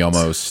Guardians movie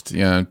almost.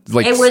 Yeah.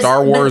 It was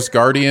Star Wars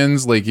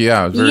Guardians. I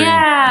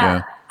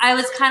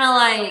was kind of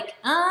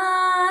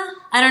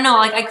I don't know.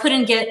 I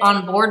couldn't get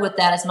on board with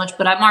that as much,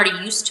 but I'm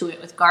already used to it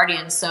with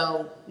Guardians.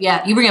 So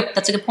yeah, you bring up,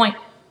 that's a good point.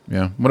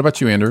 Yeah. What about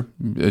you, Andrew?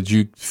 Did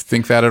you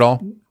think that at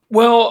all?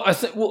 Well, I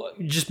think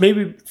just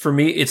maybe for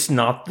me, it's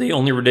not the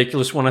only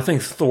ridiculous one. I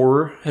think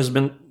Thor has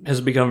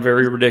become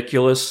very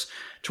ridiculous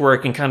to where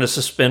I can kind of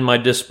suspend my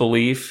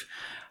disbelief.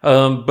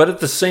 But at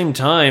the same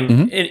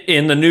time,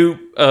 in the new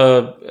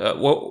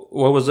what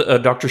was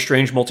it? Doctor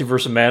Strange: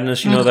 Multiverse of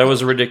Madness? That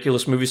was a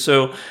ridiculous movie.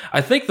 So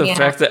I think the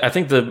fact that I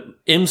think the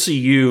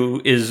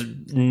MCU is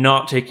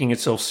not taking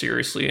itself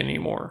seriously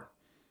anymore,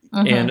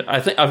 and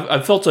I think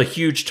I've felt a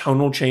huge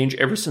tonal change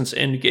ever since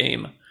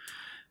Endgame.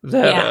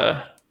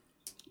 That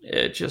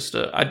it just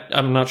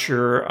I'm not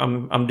sure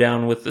I'm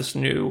down with this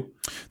new.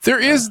 There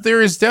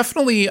is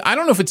definitely, I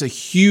don't know if it's a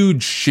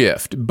huge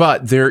shift,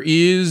 but there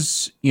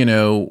is,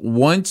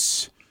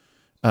 once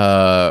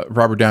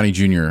Robert Downey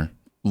Jr.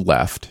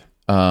 left,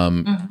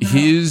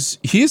 his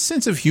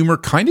sense of humor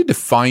kind of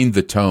defined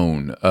the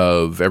tone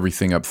of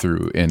everything up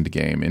through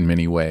Endgame in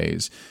many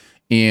ways.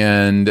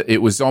 And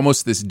it was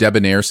almost this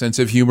debonair sense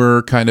of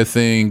humor kind of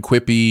thing,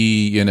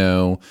 quippy,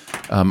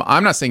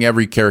 I'm not saying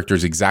every character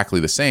is exactly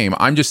the same.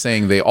 I'm just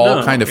saying they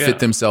all kind of fit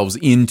themselves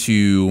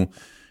into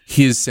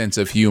his sense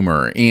of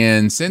humor.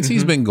 And since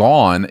he's been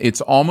gone,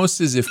 it's almost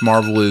as if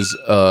Marvel is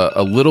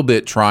a little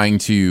bit trying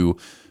to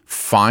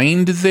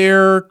find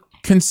their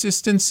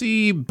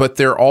consistency, but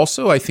they're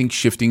also, I think,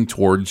 shifting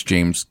towards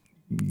James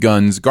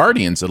Gunn's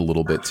Guardians a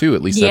little bit too.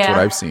 At least that's what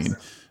I've seen.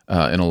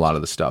 In a lot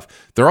of the stuff.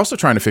 They're also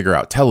trying to figure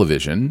out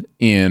television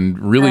and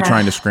really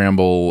trying to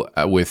scramble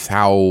with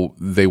how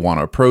they want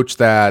to approach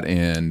that.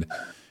 And,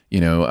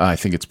 I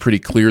think it's pretty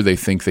clear they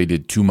think they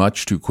did too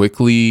much too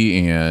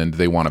quickly and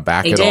they want to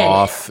back it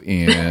off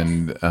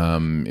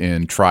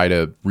and try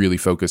to really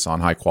focus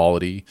on high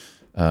quality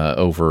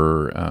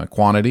over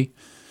quantity.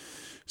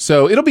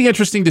 So it'll be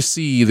interesting to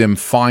see them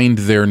find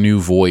their new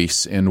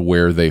voice and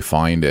where they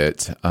find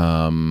it.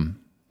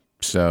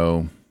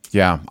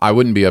 Yeah, I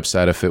wouldn't be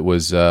upset if it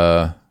was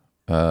Kamala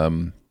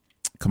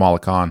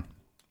Khan.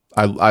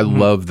 I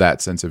love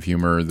that sense of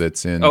humor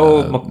that's in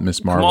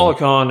Miss Marvel. Kamala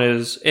Khan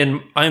is,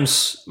 and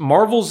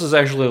Marvel's is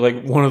actually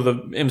like one of the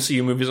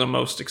MCU movies I'm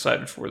most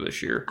excited for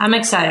this year. I'm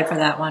excited for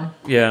that one.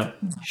 Yeah,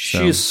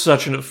 she is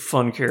such a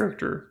fun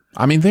character.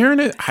 I mean,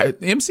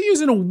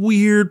 MCU's in a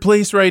weird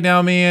place right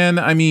now, man.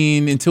 I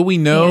mean, until we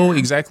know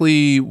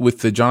exactly with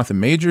the Jonathan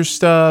Majors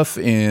stuff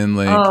and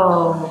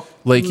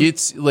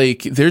it's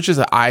like there's just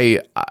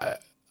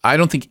I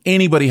don't think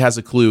anybody has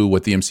a clue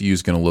what the MCU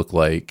is going to look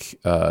like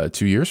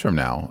 2 years from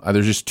now.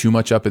 There's just too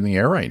much up in the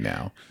air right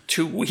now.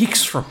 2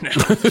 weeks from now.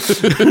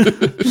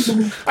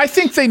 I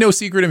think they know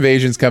Secret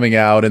Invasion's coming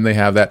out and they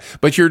have that.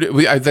 But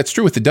that's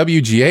true with the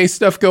WGA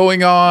stuff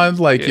going on.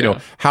 Like,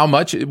 how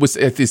much was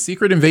the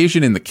Secret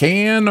Invasion in the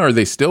can? Are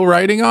they still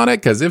writing on it?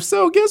 Because if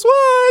so, guess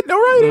what? No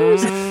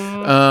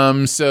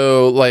writers.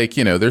 So like,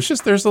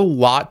 there's a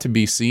lot to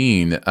be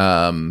seen.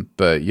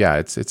 But yeah,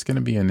 it's going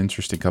to be an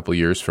interesting couple of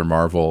years for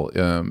Marvel.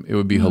 It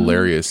would be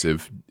hilarious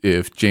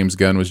if James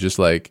Gunn was just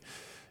like,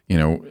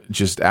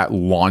 just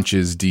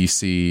launches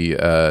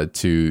DC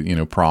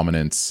to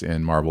prominence,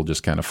 and Marvel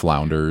just kind of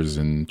flounders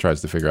and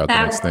tries to figure out the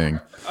next thing.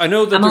 I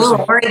know that I'm a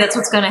little worried that's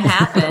what's going to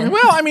happen.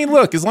 Well, I mean,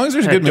 look, as long as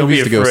there's good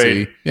movies to go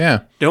see,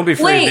 don't be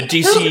afraid.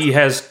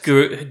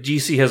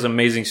 DC has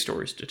amazing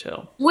stories to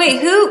tell.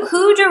 Wait,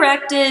 who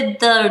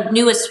directed the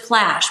newest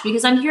Flash?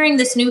 Because I'm hearing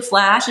this new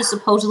Flash is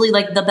supposedly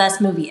like the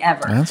best movie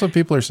ever. That's what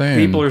people are saying.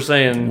 People are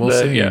saying we'll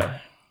see. Yeah.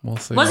 We'll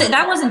see.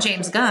 That wasn't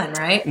James Gunn,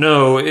 right?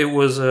 No, it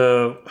was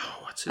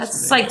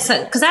that's like,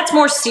 because that's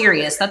more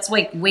serious. That's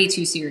like way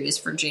too serious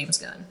for James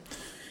Gunn.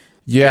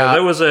 Yeah,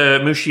 that was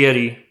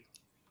Muschietti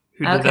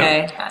who did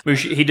that.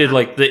 He did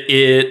like the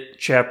It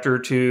Chapter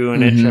 2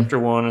 and It Chapter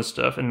 1 and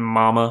stuff, and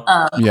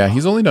Mama. Yeah,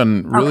 he's only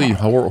done really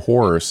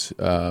horrors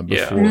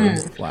before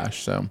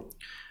Flash. So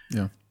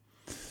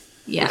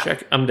yeah,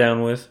 I'm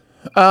down with.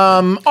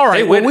 All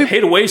right, hate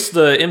to waste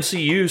the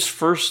MCU's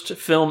first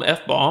film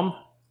F-bomb.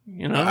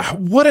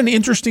 What an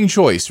interesting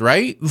choice,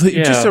 right?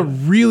 Just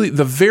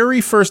the very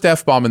first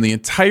F-bomb in the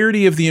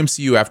entirety of the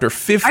MCU after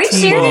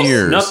 15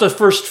 years. Not the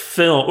first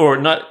film, or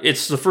not.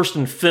 It's the first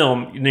in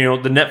film.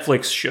 The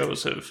Netflix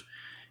shows have,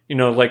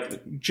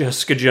 like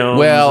Jessica Jones.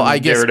 Well, I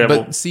guess,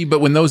 Daredevil. but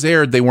when those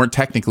aired, they weren't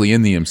technically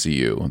in the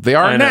MCU. They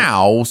are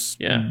now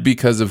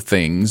because of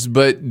things.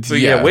 But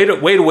yeah, way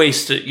to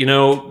waste it.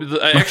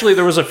 Actually,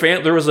 there was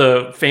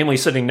a family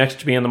sitting next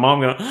to me, and the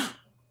mom going.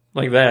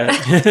 Like that.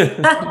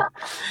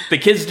 The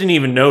kids didn't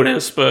even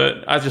notice,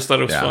 but I just thought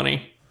it was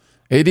funny.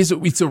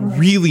 It's a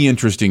really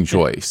interesting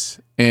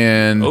choice.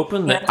 And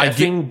open the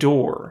effing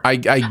door. I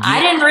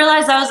didn't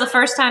realize that was the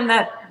first time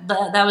that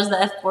was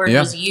the F word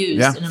was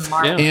used in a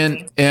Marvel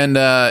movie. And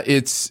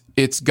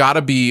it's got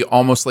to be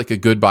almost like a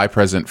goodbye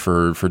present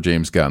for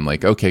James Gunn.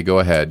 Like, okay, go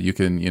ahead. You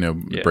can,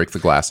 break the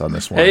glass on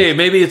this one. Hey,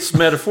 maybe it's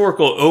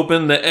metaphorical.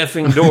 Open the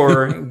effing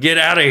door. Get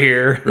out of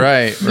here.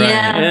 Right.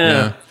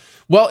 Yeah.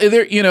 Well,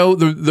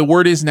 the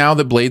word is now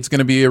that Blade's going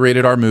to be a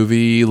rated R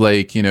movie.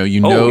 Like, the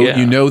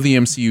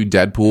MCU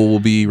Deadpool will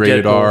be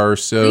rated R.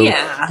 So,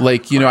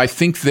 I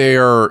think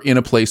they're in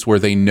a place where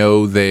they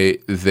know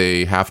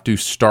they have to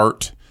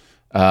start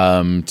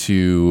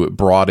to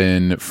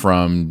broaden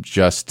from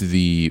just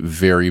the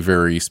very,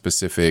 very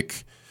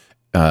specific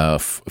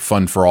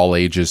fun for all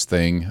ages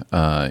thing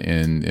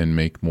and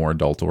make more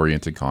adult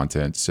oriented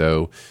content.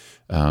 So,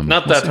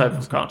 Not that type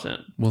of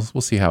content. We'll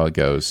see how it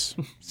goes.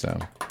 So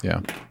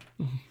yeah.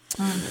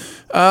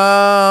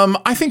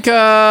 I think.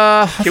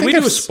 Can we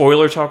do a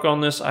spoiler talk on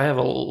this? I have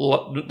a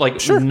lot, like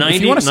sure.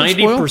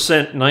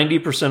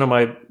 90% of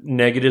my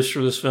negatives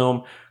for this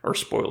film are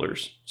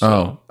spoilers.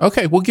 So. Oh,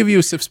 okay. We'll give you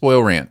a Sif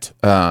spoil rant.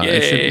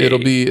 It'll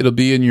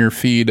be in your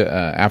feed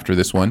after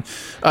this one.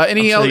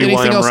 Anything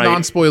else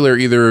non-spoiler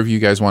either of you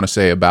guys want to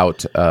say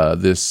about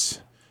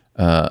this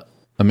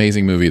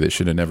amazing movie that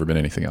should have never been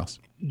anything else?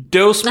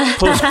 Two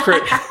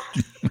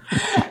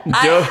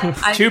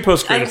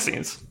post-credit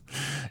scenes.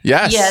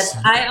 Yes.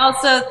 I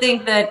also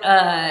think that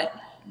I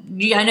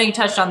know you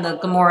touched on the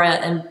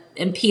Gamora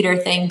and Peter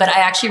thing, but I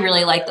actually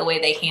really like the way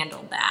they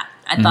handled that.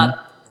 I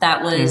thought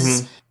that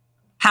was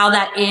how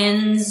that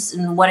ends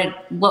and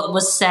what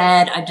was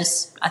said. I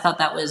thought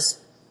that was,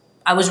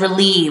 I was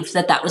relieved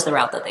that was the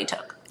route that they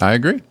took. I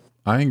agree.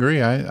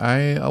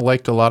 I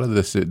liked a lot of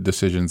the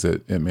decisions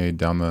it made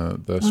down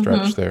the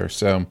stretch there.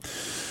 So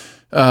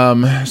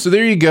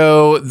there you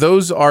go.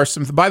 Those are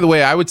some. By the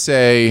way, I would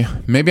say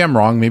maybe I'm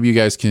wrong. Maybe you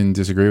guys can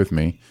disagree with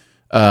me.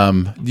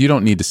 You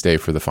don't need to stay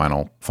for the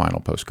final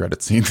post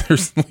credit scene.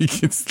 There's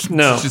it's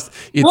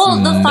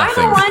the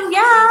final one,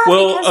 yeah.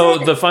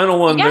 Well, the final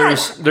one.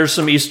 There's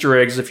some Easter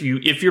eggs. If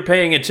you're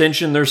paying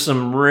attention, there's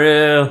some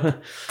real.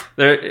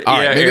 Maybe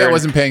I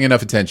wasn't paying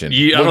enough attention.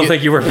 I don't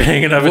think you were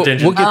paying enough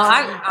attention.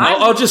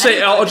 I'll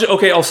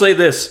say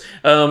this.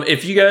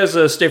 If you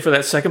guys stay for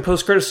that second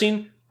post credit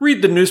scene,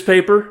 read the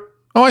newspaper.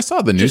 Oh, I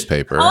saw the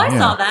newspaper. I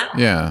saw that.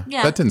 Yeah,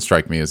 that didn't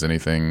strike me as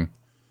anything.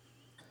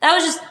 That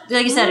was just,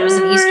 like you said, it was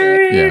an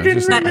Easter egg. Yeah,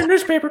 didn't read the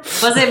newspaper.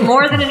 Was it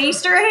more than an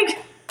Easter egg?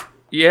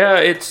 Yeah,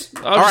 it's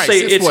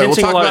hinting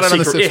a lot of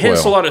secret. It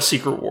hints a lot of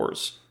Secret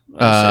Wars.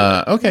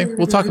 Okay,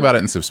 we'll talk about it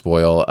in Sif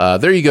Spoil.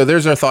 There you go.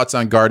 There's our thoughts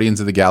on Guardians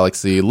of the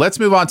Galaxy. Let's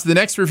move on to the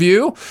next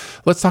review.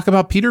 Let's talk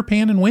about Peter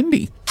Pan and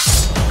Wendy.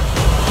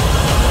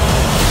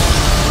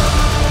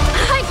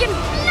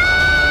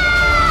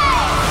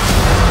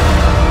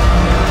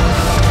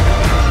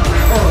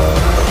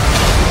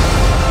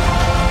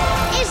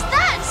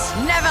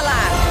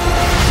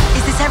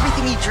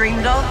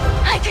 Dreamed of?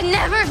 I could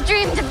never have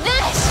dreamed of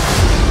this.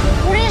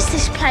 What is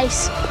this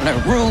place? No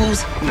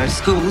rules, no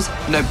schools,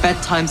 no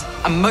bedtimes,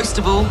 and most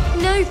of all,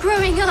 no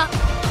growing up.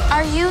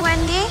 Are you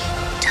Wendy?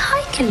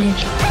 Tiger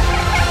Lily.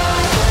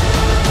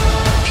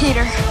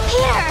 Peter.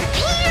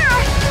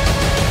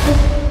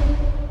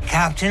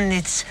 Captain,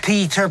 it's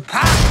Peter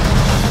Pan.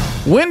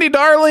 Wendy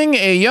Darling,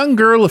 a young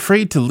girl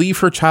afraid to leave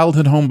her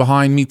childhood home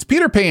behind, meets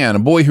Peter Pan, a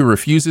boy who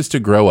refuses to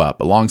grow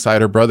up.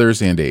 Alongside her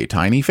brothers and a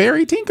tiny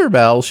fairy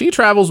Tinkerbell, she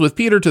travels with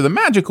Peter to the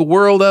magical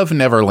world of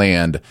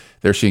Neverland.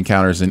 There she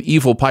encounters an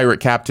evil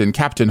pirate captain,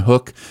 Captain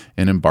Hook,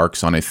 and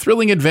embarks on a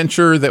thrilling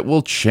adventure that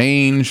will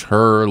change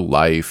her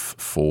life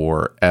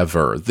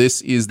forever.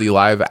 This is the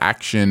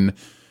live-action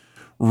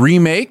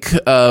remake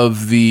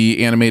of the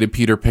animated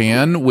Peter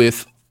Pan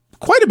with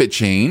quite a bit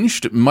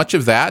changed. Much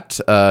of that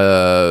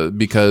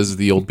because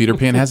the old Peter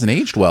Pan hasn't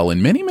aged well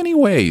in many, many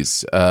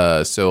ways.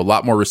 So a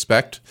lot more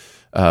respect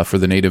for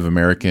the Native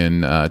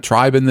American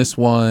tribe in this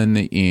one,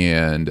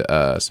 and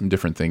some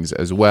different things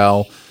as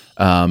well.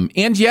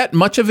 And yet,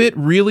 much of it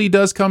really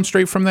does come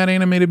straight from that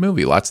animated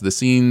movie. Lots of the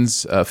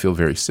scenes feel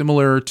very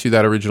similar to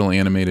that original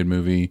animated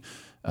movie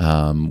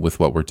with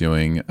what we're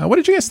doing. What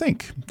did you guys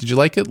think? Did you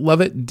like it, love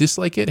it,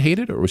 dislike it, hate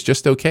it, or was it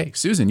just okay?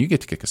 Susan, you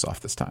get to kick us off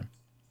this time.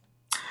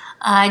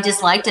 I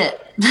disliked it.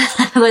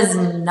 I was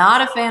not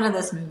a fan of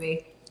this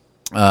movie.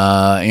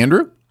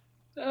 Andrew?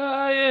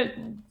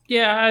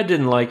 Yeah, I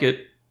didn't like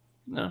it.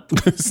 No.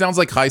 Sounds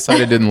like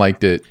High-Sided didn't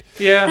like it.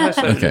 Yeah,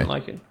 High-Sided didn't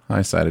like it.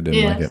 High-Sided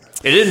didn't like it.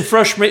 It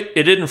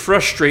didn't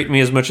frustrate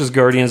me as much as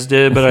Guardians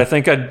did, but I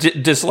think I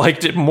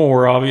disliked it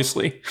more,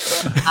 obviously.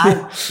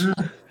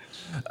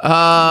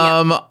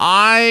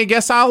 I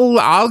guess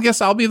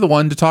I'll be the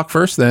one to talk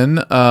first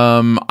then.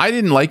 I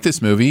didn't like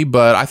this movie,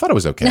 but I thought it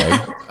was okay.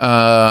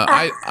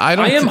 I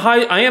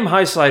am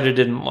High-Sided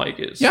didn't like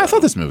it. So. Yeah, I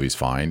thought this movie's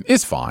fine.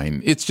 It's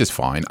fine. It's just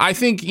fine. I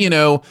think,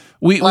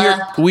 we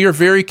are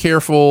very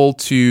careful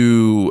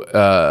to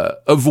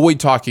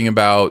avoid talking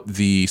about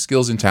the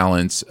skills and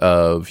talents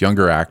of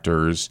younger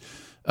actors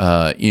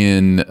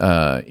in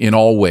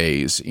all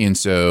ways. And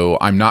so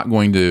I'm not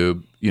going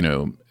to,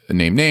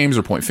 name names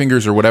or point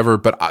fingers or whatever,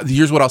 but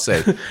here's what I'll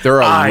say: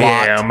 there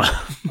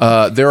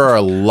are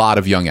a lot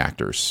of young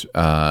actors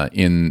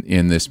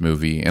in this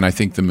movie, and I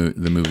think the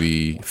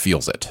movie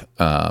feels it.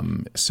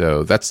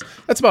 So that's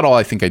about all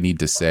I think I need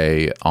to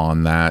say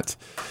on that.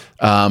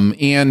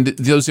 And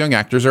those young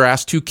actors are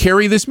asked to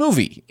carry this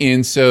movie,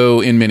 and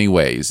so in many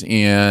ways,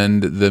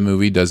 and the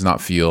movie does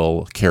not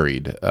feel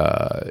carried,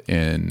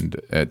 and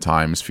at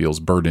times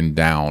feels burdened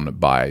down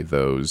by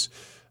those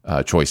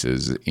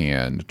choices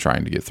and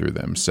trying to get through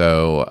them.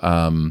 So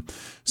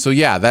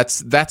yeah,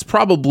 that's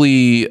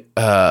probably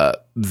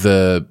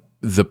the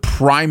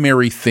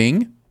primary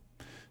thing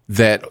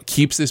that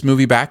keeps this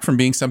movie back from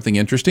being something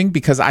interesting,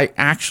 because I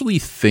actually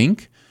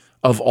think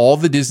of all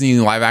the Disney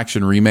live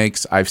action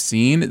remakes I've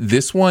seen,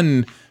 this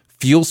one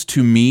feels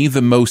to me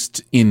the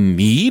most in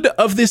need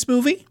of this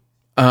movie.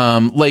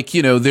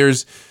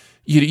 There's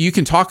you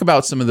can talk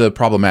about some of the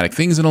problematic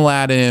things in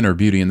Aladdin or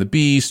Beauty and the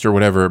Beast or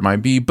whatever it might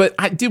be, but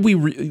did we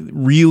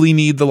really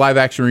need the live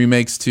action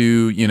remakes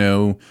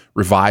to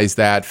revise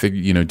that,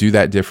 do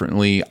that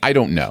differently? I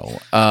don't know.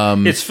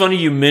 It's funny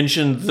you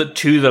mentioned the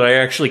two that I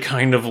actually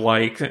kind of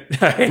like. I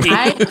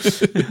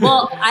didn't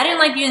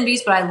like Beauty and the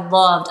Beast, but I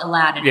loved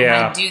Aladdin.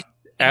 Yeah, and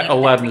I do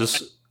Aladdin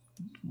is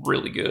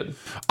really good.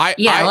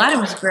 Aladdin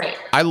was great.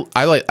 I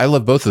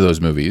love both of those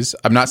movies.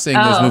 I'm not saying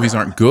those movies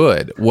aren't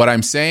good. What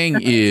I'm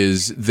saying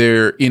is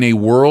they're in a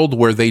world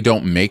where they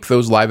don't make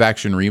those live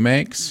action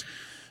remakes.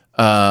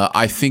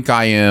 I think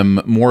I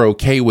am more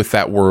okay with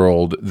that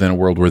world than a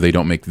world where they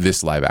don't make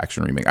this live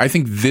action remake. I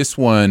think this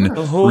one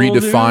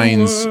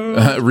redefines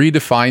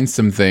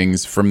some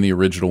things from the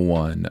original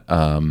one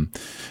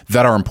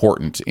that are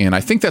important, and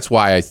I think that's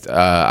why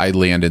I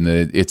land in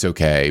the it's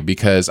okay,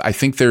 because I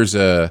think there's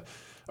a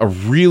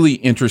really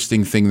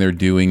interesting thing they're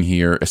doing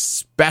here,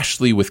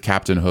 especially with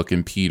Captain Hook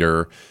and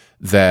Peter,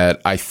 that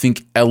I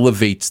think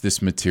elevates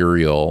this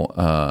material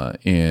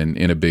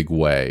in a big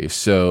way.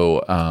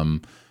 So,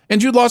 and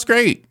Jude Law's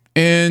great,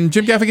 and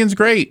Jim Gaffigan's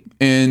great,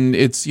 and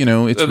it's they're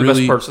the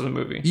really best parts of the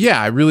movie.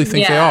 Yeah, I really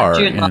think they are.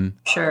 Jude Law,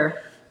 sure.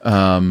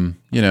 I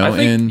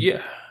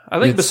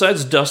think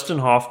besides Dustin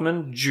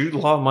Hoffman, Jude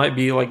Law might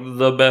be like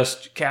the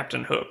best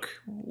Captain Hook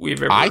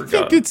we've ever got. I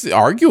think it's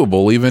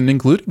arguable, even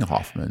including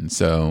Hoffman.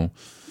 So.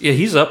 Yeah,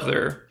 he's up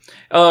there.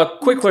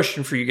 Quick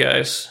question for you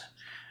guys.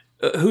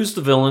 Who's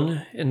the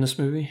villain in this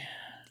movie?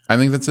 I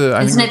think that's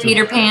Isn't it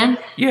Peter Pan?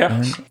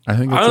 Yeah. I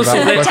think that's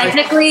honestly,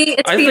 technically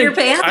it's Peter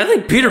Pan? I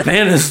think Peter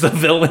Pan is the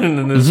villain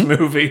in this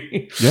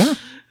movie. Yeah.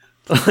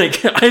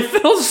 Like, I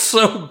feel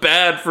so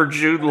bad for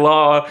Jude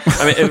Law.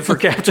 And for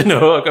Captain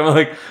Hook. I'm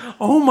like,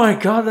 oh my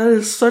God, that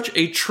is such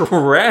a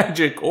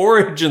tragic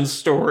origin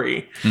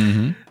story.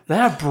 Mm-hmm.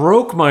 That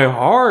broke my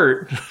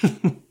heart.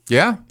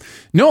 Yeah.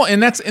 No,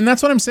 and that's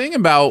what I'm saying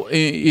about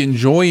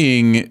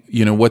enjoying,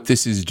 what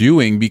this is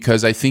doing,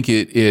 because I think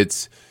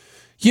it's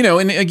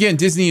and again,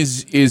 Disney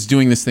is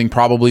doing this thing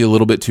probably a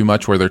little bit too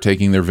much, where they're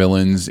taking their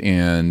villains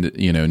and,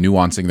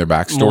 nuancing their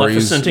backstories.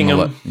 Maleficenting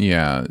them.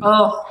 Yeah.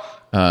 Oh.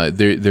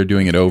 They're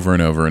doing it over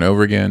and over and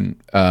over again.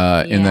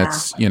 And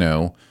that's,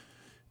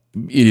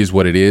 it is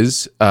what it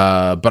is.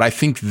 But I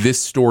think this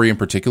story in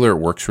particular, it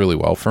works really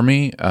well for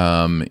me,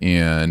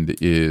 and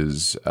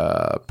is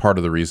part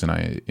of the reason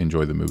I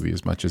enjoy the movie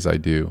as much as I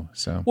do.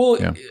 So,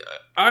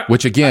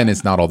 which again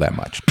is not all that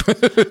much,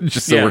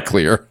 just so we're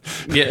clear.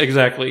 Yeah,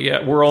 exactly.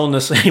 Yeah, we're all in the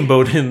same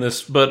boat in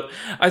this. But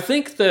I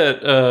think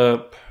that,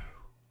 I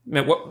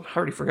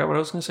already forgot what I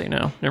was going to say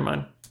now. Never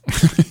mind.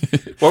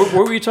 What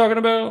were you talking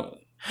about?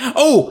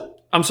 Oh,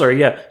 I'm sorry.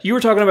 Yeah, you were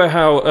talking about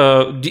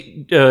how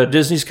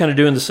Disney's kind of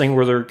doing this thing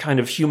where they're kind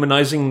of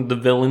humanizing the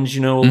villains,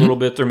 a little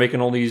bit. They're making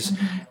all these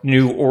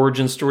new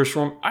origin stories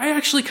for them. I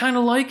actually kind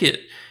of like it.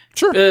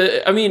 Sure.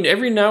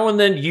 Every now and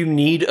then you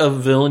need a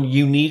villain.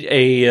 You need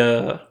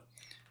a.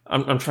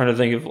 I'm trying to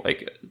think of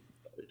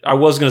I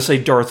was going to say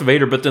Darth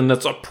Vader, but then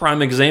that's a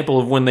prime example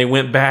of when they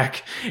went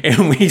back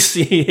and we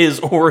see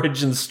his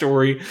origin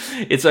story.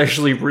 It's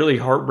actually really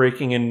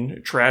heartbreaking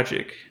and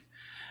tragic.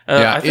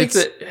 I think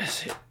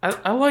that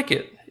I like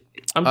it.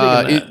 I'm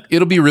digging that.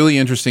 It'll be really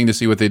interesting to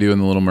see what they do in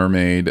The Little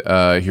Mermaid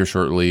here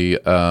shortly.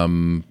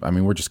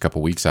 We're just a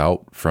couple weeks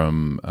out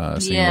from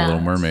seeing The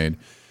Little Mermaid,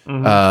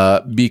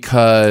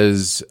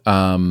 because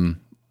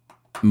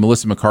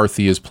Melissa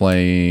McCarthy is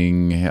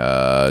playing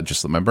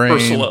just let my brain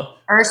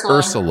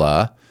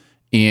Ursula.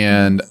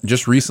 And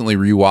just recently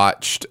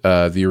rewatched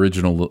the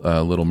original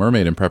Little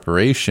Mermaid in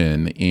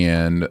preparation,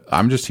 and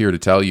I'm just here to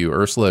tell you,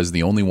 Ursula is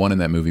the only one in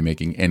that movie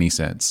making any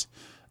sense.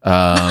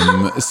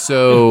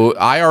 So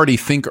I already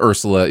think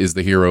Ursula is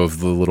the hero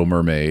of The Little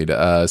Mermaid.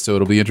 So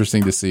it'll be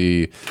interesting to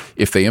see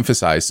if they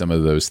emphasize some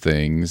of those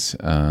things.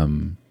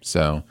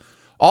 So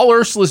all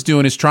Ursula's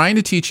doing is trying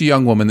to teach a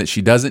young woman that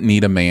she doesn't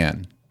need a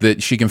man,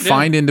 that she can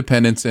find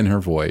independence in her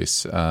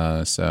voice. Is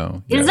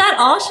that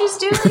all she's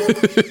doing?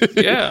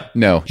 Yeah.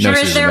 No,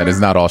 Susan, that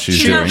is not all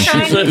she's doing. She's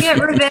not trying to get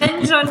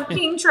revenge on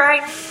King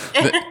Triton.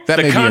 That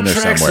may be in there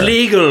somewhere.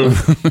 Legal.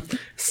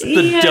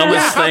 The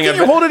dumbest thing.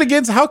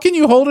 How can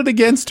you hold it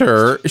against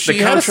her? She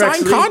had a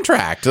signed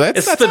contract.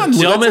 That's the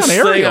dumbest thing.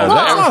 Ariel.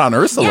 That's not on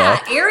Ursula. Yeah,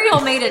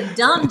 Ariel made a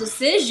dumb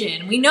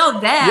decision. We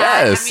know that.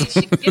 Yes.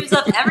 She gives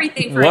up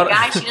everything for a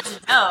guy she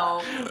doesn't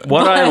know.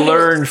 What I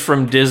learned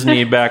from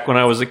Disney back when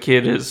I was a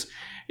kid is,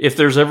 if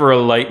there's ever a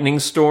lightning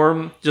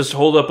storm, just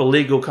hold up a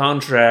legal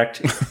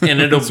contract and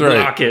it'll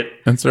block it.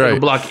 That's right. It'll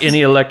block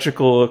any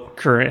electrical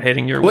current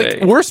heading your way.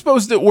 We're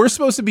supposed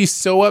to be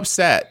so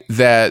upset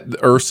that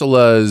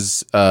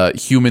Ursula's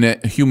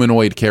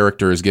humanoid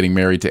character is getting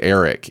married to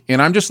Eric.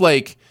 And I'm just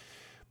like,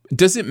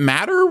 does it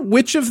matter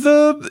which of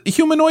the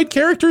humanoid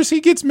characters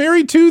he gets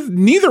married to?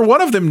 Neither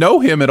one of them know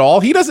him at all.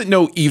 He doesn't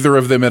know either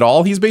of them at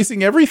all. He's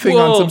basing everything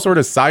on some sort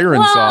of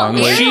siren song.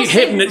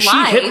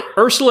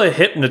 Ursula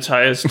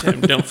hypnotized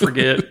him, don't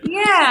forget.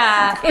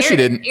 Yeah. No, she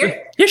didn't.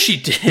 Yes, she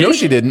did. No,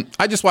 she didn't.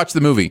 I just watched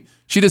the movie.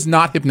 She does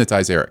not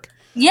hypnotize Eric.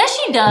 Yes,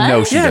 she does.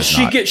 No, she does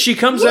not. She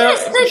comes out.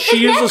 She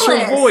uses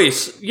her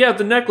voice. Yeah,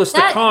 the necklace, the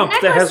conch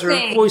that has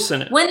her voice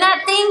in it. When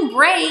that thing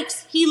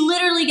breaks, he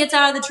literally gets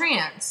out of the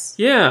trance.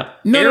 Yeah.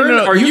 No, Aaron,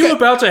 no. Are you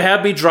about to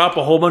have me drop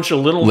a whole bunch of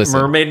Little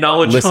Mermaid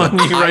knowledge on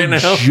you right now?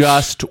 I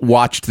just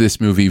watched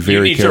this movie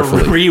very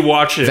carefully. You need to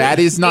rewatch it. That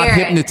is not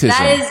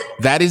hypnotism.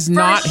 That is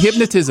not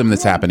hypnotism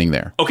that's happening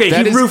there. Okay,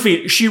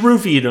 she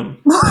roofied him.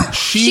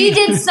 She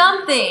did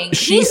something.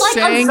 She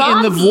sang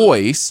in the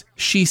voice.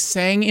 She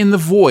sang in the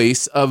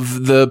voice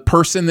of the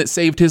person that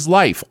saved his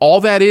life.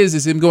 All that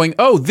is him going,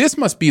 oh, this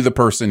must be the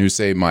person who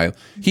saved my life.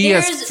 He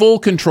has full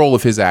control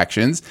of his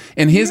actions,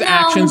 and his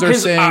actions are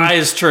saying... His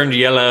eyes turned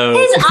yellow.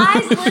 His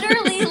eyes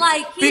literally,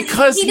 like...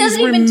 Because he doesn't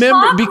even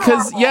talk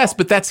normal. Yes,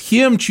 but that's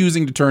him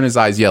choosing to turn his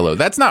eyes yellow.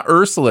 That's not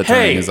Ursula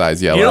turning his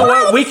eyes yellow. You know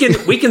what?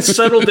 We can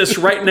settle this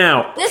right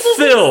now. This is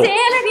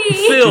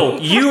insanity.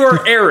 Phil, you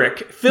are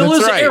Eric. Phil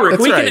is right. Eric.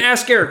 That's we right. can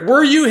ask Eric,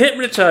 were you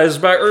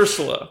hypnotized by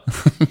Ursula?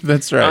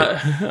 That's right.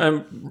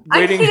 I'm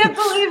waiting. I can't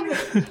believe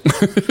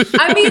it.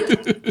 I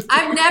mean,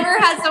 I've never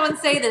had someone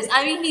say this.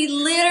 I mean, he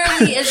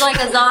literally is like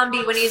a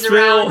zombie when he's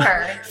around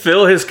her.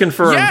 Phil has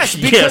confirmed.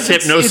 Yes,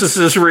 hypnosis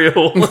is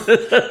real.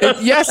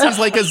 Yes, he's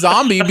like a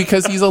zombie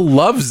because he's a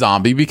love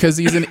zombie because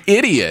he's an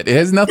idiot. It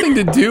has nothing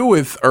to do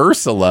with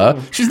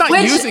Ursula. She's not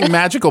using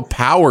magical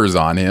powers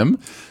on him.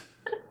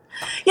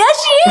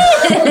 Yes, she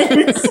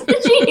is.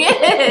 She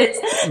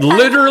is.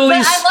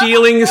 Literally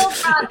stealing.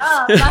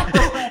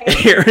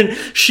 Aaron,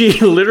 she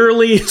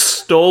literally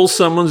stole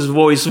someone's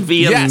voice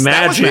via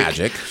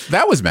magic.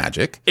 That was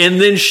magic. And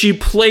then she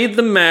played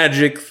the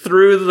magic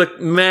through the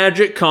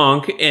magic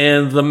conch,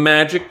 and the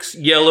magic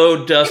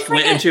yellow dust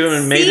went into him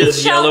and made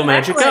his yellow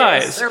magic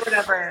eyes. Or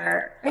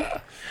whatever.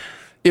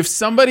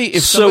 So what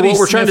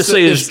we're trying to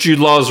say is Jude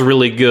Law is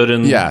really good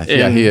in he is.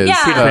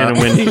 Yeah, Peter Pan and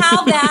Wendy.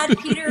 How bad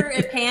Peter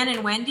Pan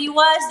and Wendy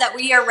was that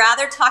we are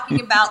rather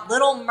talking about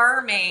Little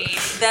Mermaid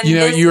than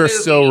this you are movie.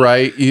 so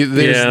right.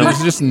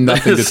 There's just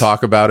nothing to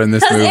talk about in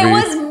this movie. It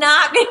was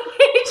not good.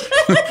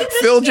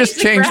 Phil just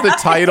changed the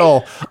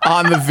title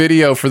on the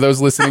video for those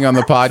listening on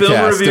the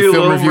podcast to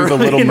Film Review The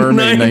Little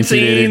Mermaid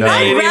 1989.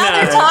 I'd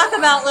rather talk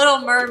about Little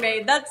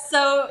Mermaid. That's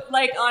so,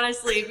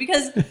 honestly,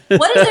 because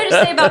what is there to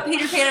say about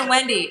Peter Pan and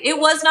Wendy? It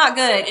was not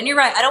good. And you're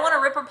right. I don't want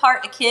to rip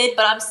apart a kid,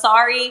 but I'm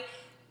sorry.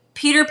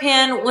 Peter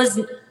Pan was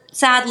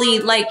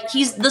sadly,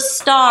 he's the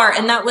star,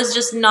 and that was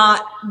just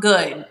not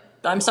good.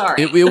 I'm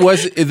sorry. It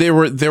was. There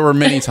were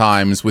many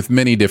times with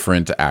many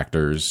different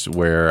actors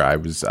where I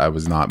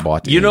was not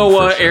bought in. You know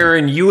what, sure.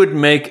 Aaron? You would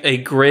make a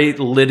great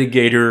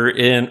litigator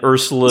in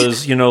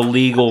Ursula's,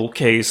 legal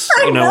case.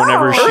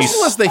 Whenever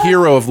Ursula's the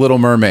hero of Little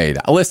Mermaid.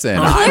 Listen,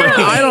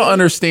 I don't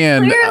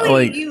understand.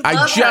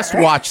 I just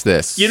watched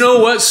this. You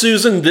know what,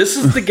 Susan? This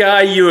is the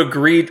guy you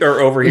agreed,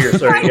 or over here.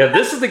 Sorry, yeah,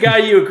 this is the guy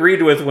you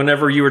agreed with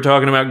whenever you were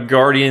talking about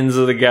Guardians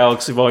of the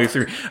Galaxy Volume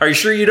 3. Are you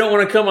sure you don't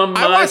want to come on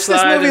my side? I watched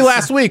this movie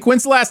last week.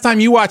 When's the last time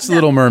you watched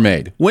Little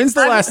Mermaid? When's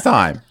the last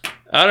time?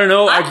 I don't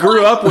know. I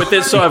grew up with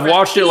it, so I've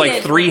watched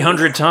it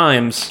 300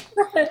 times.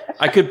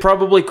 I could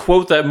probably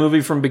quote that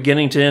movie from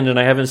beginning to end, and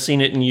I haven't seen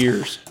it in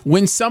years.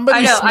 When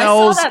somebody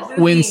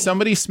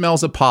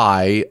smells a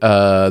pie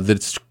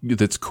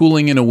that's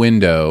cooling in a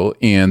window,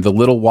 and the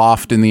little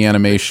waft in the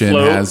animation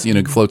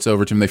floats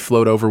over to them, they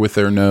float over with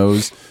their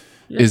nose.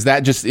 Yeah. Is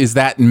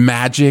that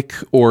magic,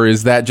 or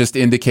is that just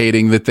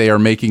indicating that they are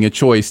making a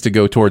choice to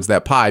go towards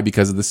that pie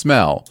because of the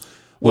smell?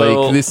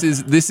 This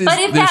is but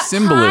if there's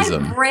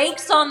symbolism. Pie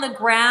breaks on the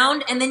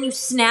ground and then you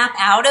snap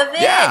out of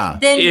it,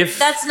 then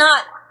that's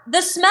not.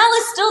 The smell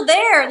is still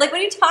there. What are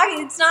you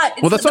talking? It's not.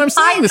 Well, that's what I'm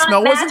saying. The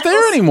smell wasn't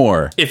there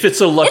anymore. If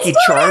it's a Lucky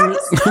Charms,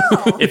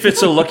 if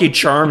it's a Lucky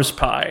Charms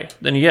pie,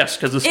 then yes,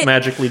 because it's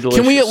magically delicious.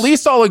 Can we at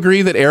least all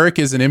agree that Eric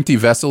is an empty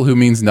vessel who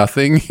means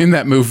nothing in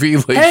that movie?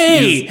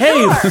 Hey,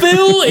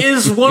 Phil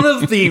is one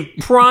of the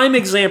prime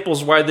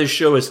examples why this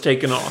show has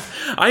taken off.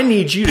 I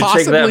need you to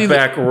take that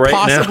back right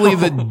now. Possibly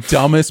the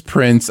dumbest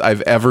prince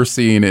I've ever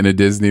seen in a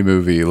Disney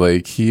movie.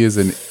 He is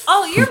an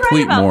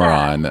complete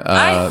moron.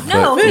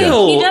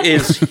 Phil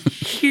is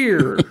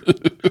here.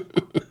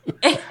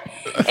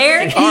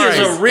 Eric is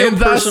a real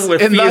person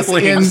with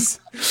feelings.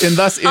 And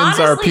thus ends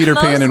our Peter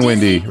Pan and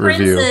Wendy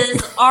review.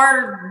 Princes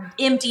are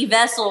empty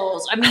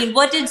vessels. I mean,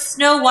 what did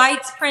Snow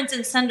White's prince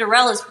and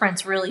Cinderella's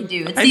prince really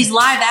do? It's these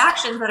live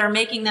actions that are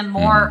making them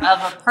more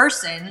of a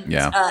person.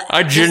 Yeah.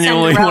 I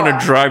genuinely want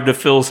to drive to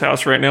Phil's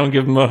house right now and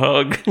give him a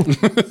hug.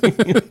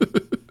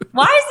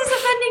 Why is this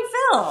offending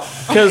Phil?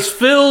 Because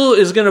Phil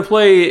is going to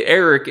play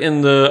Eric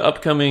in the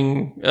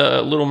upcoming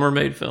Little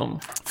Mermaid film.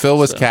 Phil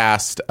was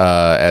cast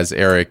as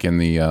Eric in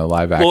the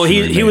live action. Well,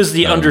 he was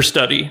the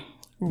understudy.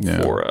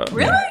 For,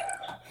 really?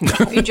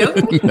 Are you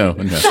joking? No.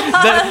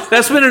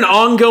 That's been an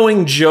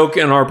ongoing joke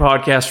in our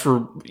podcast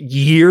for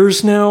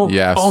years now.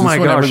 Yeah. Oh my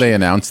gosh. They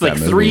announced like that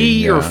movie.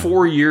 3 or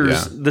 4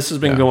 years this has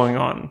been going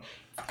on.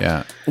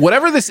 Yeah.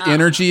 Whatever this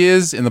energy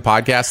is in the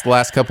podcast the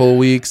last couple of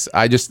weeks,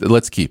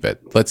 let's keep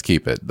it. I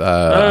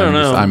don't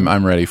know.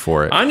 I'm ready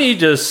for it. I need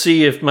to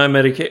see if my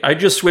I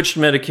just switched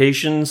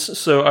medications,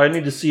 so I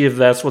need to see if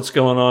that's what's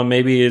going on.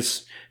 Maybe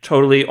it's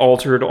totally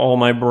altered all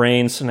my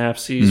brain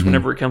synapses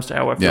whenever it comes to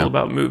how I feel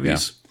about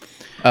movies.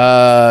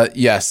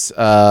 Yes.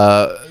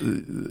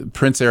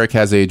 Prince Eric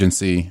has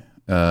agency.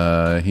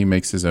 He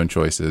makes his own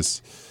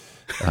choices.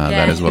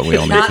 That is what we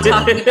all need to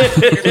know.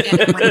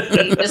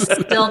 Just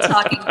still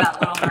talking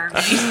about Little Mermaid.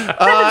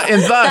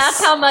 And thus,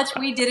 that's how much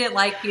we didn't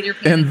like Peter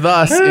Pan. And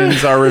thus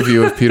ends our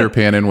review of Peter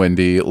Pan and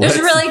Wendy. There's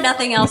really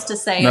nothing else to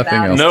say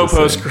about it. No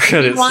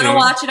post-credits. You want to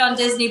watch it on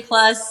Disney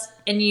Plus,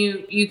 and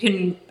you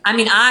can. I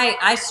mean,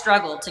 I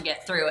struggled to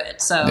get through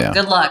it. So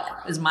good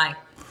luck is my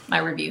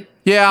review.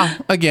 Yeah,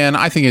 again,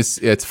 I think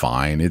it's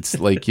fine. It's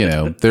like,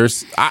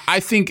 there's. I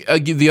think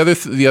the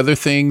other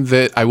thing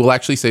that I will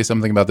actually say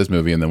something about this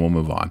movie, and then we'll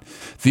move on.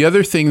 The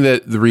other thing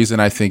the reason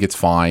I think it's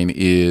fine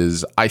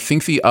is I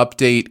think the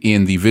update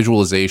in the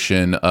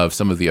visualization of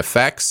some of the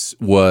effects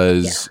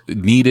was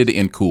needed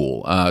and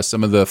cool.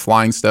 Some of the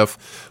flying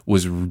stuff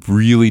was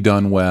really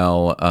done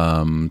well.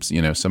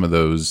 Some of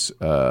those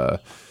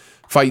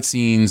fight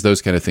scenes,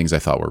 those kind of things, I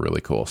thought were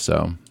really cool.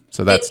 So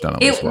that's done.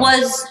 It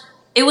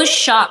was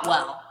shot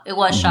well. It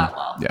was shot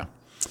well. Yeah.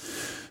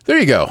 There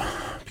you go.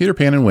 Peter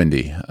Pan and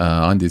Wendy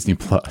on Disney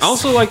Plus. I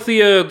also like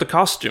the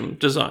costume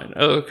design.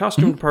 The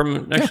costume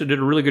department actually did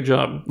a really good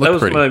job. That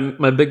was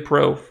my big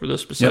pro for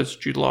this, besides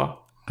Jude Law.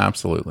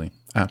 Absolutely.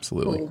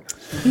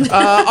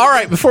 All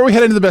right. Before we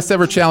head into the best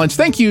ever challenge,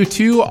 thank you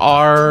to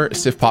our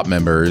Sif Pop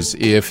members.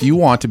 If you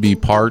want to be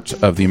part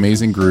of the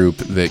amazing group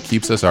that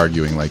keeps us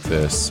arguing like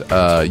this,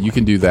 you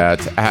can do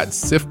that at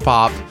Sif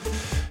Pop.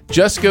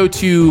 Just go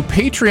to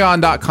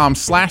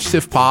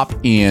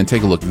patreon.com/SifPop and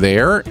take a look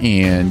there,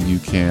 and you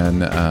can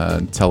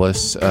tell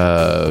us,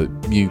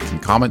 you can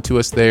comment to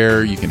us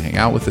there, you can hang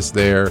out with us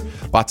there.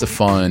 Lots of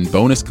fun,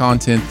 bonus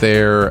content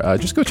there.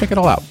 Just go check it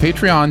all out.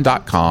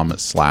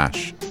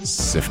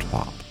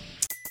 Patreon.com/SiftPop.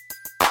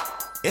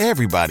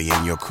 Everybody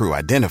in your crew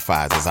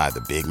identifies as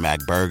either Big Mac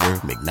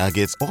Burger,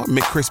 McNuggets, or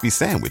McCrispy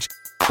Sandwich,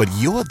 but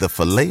you're the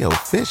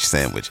Filet-O-Fish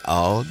Sandwich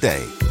all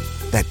day.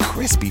 That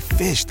crispy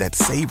fish, that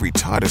savory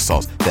tartar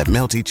sauce, that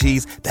melty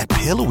cheese, that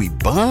pillowy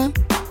bun.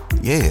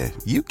 Yeah,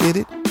 you get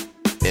it.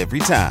 Every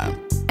time.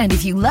 And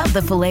if you love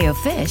the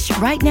Filet-O-Fish,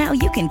 right now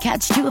you can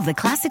catch two of the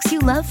classics you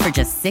love for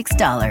just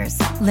 $6.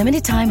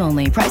 Limited time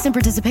only. Price and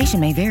participation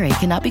may vary.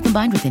 Cannot be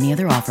combined with any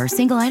other offer.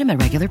 Single item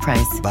at regular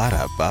price.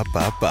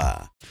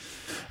 Ba-da-ba-ba-ba.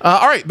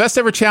 All right, best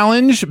ever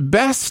challenge,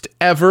 best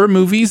ever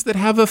movies that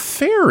have a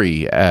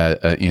fairy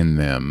in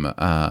them.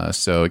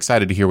 So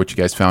excited to hear what you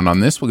guys found on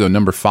this. We'll go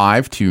number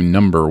 5 to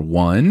number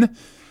 1.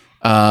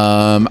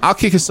 I'll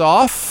kick us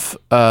off.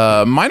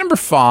 My number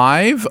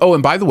 5. Oh,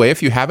 and by the way,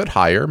 if you have it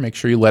higher, make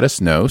sure you let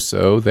us know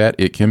so that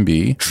it can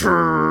be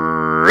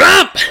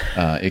trumped.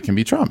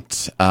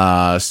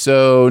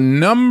 So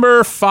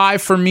number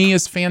 5 for me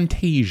is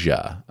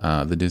Fantasia,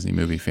 the Disney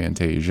movie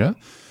Fantasia.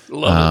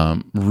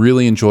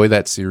 Really enjoy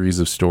that series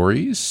of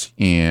stories,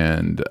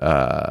 and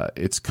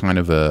it's kind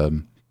of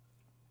an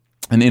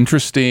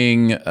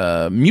interesting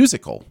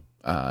musical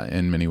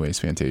in many ways,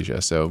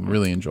 Fantasia. So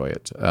really enjoy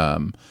it.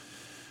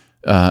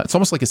 It's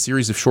almost like a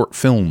series of short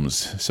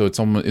films, so it's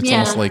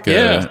almost like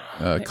a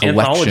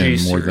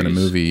collection more than a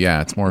movie.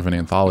 Yeah, it's more of an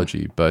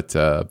anthology, but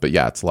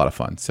yeah, it's a lot of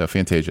fun. So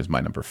Fantasia is my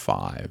number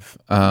 5.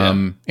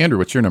 Andrew,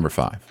 what's your number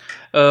 5?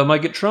 My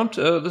Get Trumped.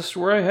 This is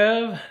where I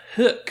have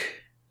Hook.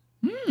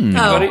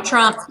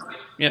 Trump.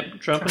 Yep,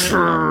 Trump.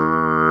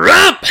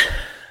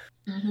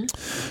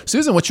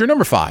 Susan, what's your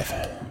number 5?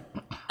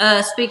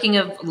 Speaking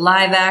of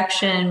live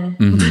action,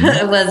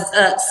 it was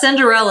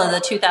Cinderella,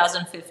 the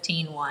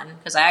 2015 one,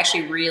 because I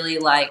actually really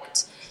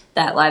liked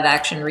that live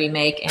action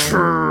remake. And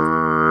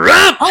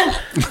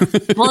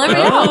well, there we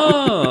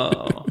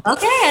go.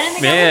 Okay, I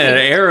didn't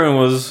think Aaron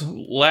was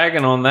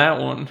lagging on that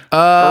one.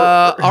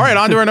 All right,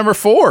 on to our number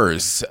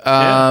 4s.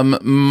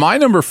 My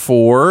number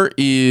 4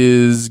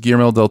 is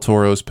Guillermo del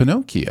Toro's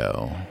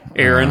Pinocchio.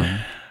 Aaron,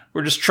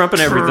 we're just trumping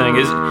everything.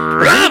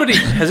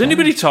 Has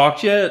anybody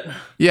talked yet?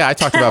 Yeah, I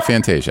talked about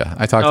Fantasia.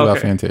 About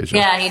Fantasia.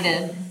 Yeah, he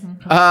did.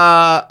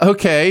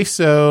 Okay,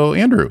 so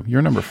Andrew,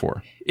 you're number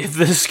 4. If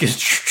this gets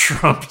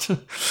trumped,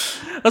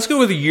 let's go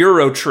with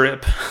Euro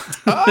Trip.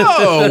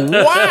 Oh,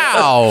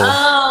 wow.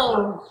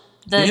 Oh.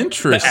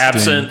 Interesting. The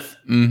absinthe.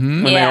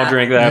 When they all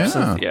drink the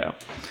absinthe. Yeah.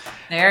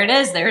 There it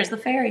is. There's the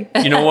fairy.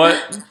 You know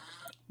what?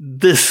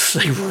 This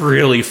is a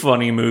really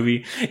funny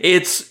movie.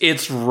 It's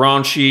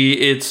raunchy,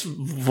 it's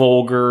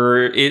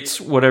vulgar, it's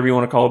whatever you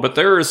want to call it, but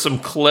there are some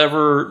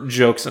clever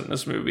jokes in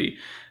this movie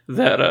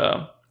that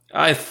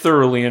I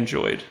thoroughly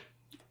enjoid.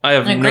 I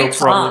have no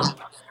problem.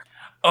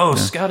 Oh,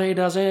 Scotty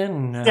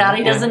doesn't.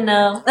 Scotty doesn't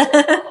know.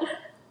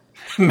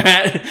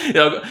 Matt,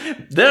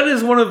 that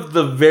is one of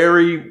the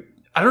very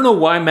I don't know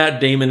why Matt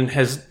Damon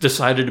has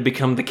decided to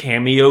become the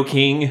cameo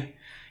king.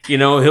 You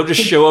know, he'll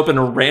just show up in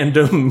a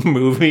random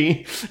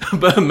movie.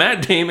 But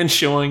Matt Damon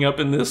showing up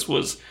in this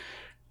was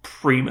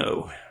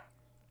primo.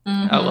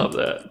 I love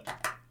that.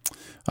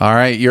 All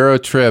right, Euro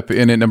Trip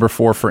in at number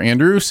 4 for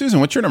Andrew. Susan,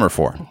 what's your number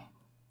 4?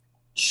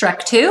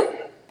 Shrek 2?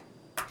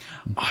 Oh,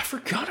 I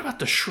forgot about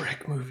the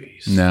Shrek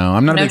movies. No,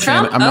 I'm not a big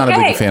fan. I'm not a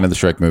big fan of the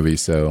Shrek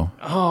movies, so.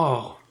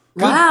 Oh.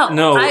 Good. Wow.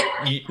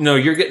 No,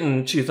 you're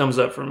getting 2 thumbs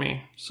up from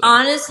me. So.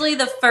 Honestly,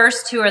 the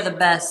first 2 are the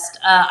best.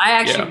 I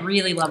actually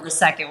really love the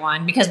second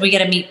one because we get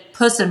to meet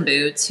Puss in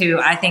Boots, who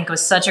I think was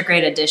such a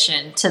great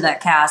addition to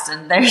that cast.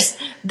 And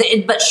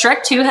but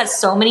Shrek 2 has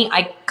so many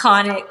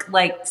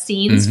iconic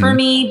scenes for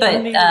me.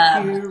 But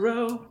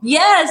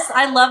yes,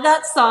 I love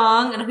that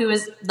song, and who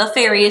is the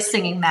fairy is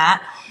singing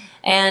that.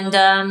 And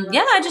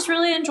I just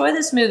really enjoy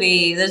this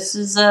movie. This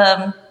is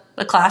a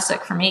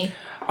classic for me.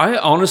 I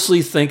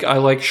honestly think I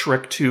like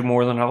Shrek 2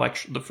 more than I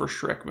like the first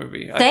Shrek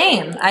movie.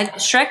 Same.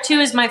 Shrek 2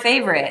 is my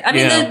favorite. I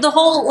mean, the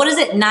whole, what is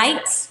it,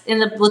 Knights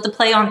with the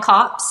play on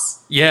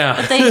cops? Yeah.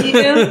 That they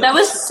do. That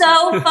was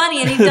so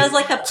funny. And he does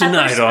a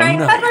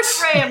pepper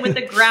spray him with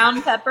the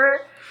ground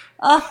pepper.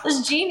 Oh, it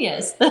was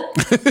genius.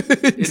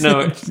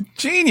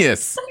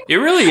 Genius. It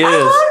really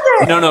is.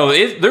 No.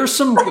 There's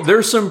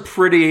some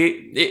pretty.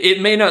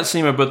 It may not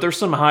seem it, but there's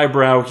some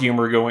highbrow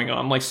humor going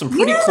on, some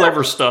pretty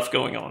clever stuff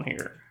going on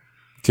here.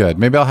 Good.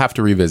 Maybe I'll have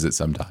to revisit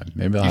sometime.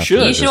 You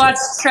should watch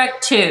Shrek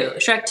 2.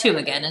 Shrek 2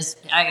 again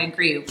I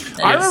agree.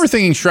 I remember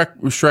thinking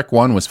Shrek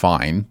 1 was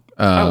fine.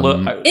 I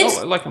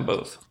like them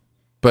both.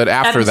 But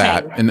after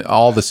that, and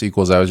all the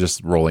sequels, I was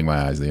just rolling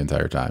my eyes the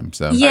entire time.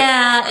 So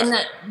yeah, and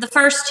the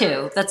first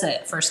 2. That's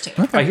it. First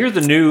 2. Okay. I hear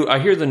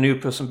the new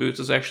Puss in Boots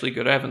is actually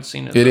good. I haven't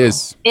seen it. It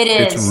is.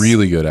 It's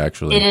really good,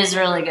 actually. It is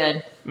really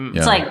good.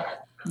 It's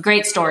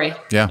great story.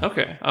 Yeah.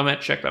 Okay, I'm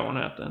gonna check that one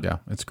out then. Yeah,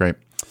 it's great.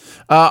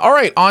 All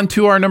right, on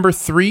to our number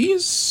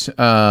 3s.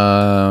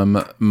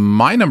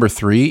 My number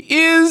 3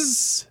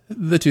 is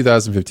the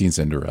 2015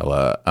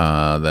 Cinderella.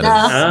 That is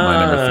my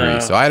number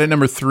 3. So I had it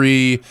number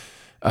 3.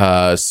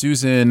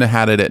 Susan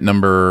had it at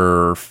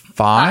number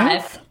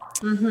 5.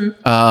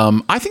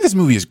 I think this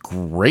movie is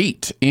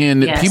great,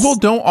 and people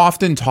don't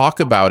often talk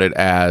about it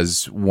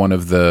as one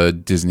of the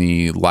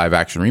Disney live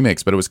action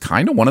remakes, but it was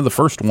kind of one of the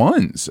first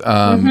ones.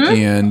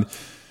 And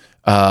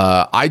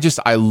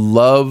I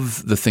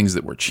love the things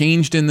that were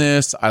changed in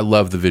this. I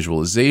love the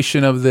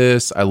visualization of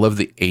this. I love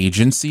the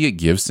agency it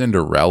gives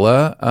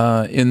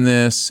Cinderella in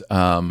this.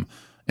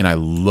 And I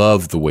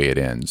love the way it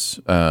ends.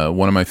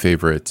 One of my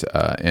favorite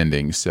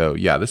endings. So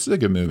yeah, this is a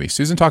good movie.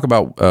 Susan, talk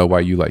about why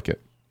you like it.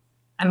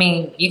 I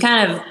mean, you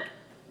kind of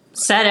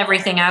said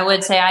everything I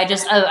would say. I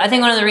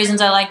think one of the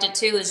reasons I liked it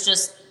too is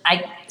just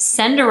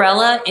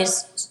Cinderella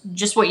is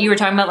just what you were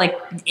talking about,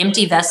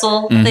 empty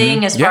vessel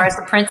thing as far as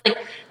the prince.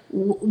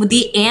 With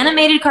the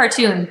animated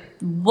cartoon,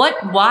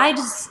 why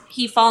does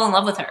he fall in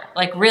love with her?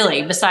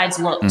 Really, besides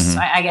looks?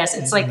 I guess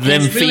it's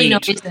there's really no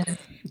reason.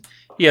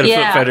 He had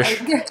a foot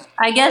fetish.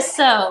 I guess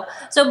so.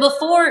 So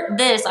before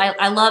this,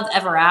 I love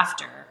Ever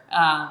After.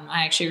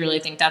 I actually really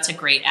think that's a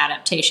great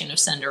adaptation of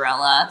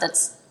Cinderella.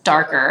 That's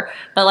darker,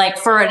 but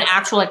for an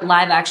actual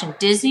live action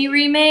Disney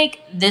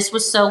remake, this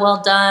was so well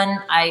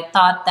done. I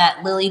thought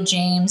that Lily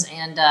James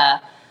and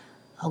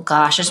oh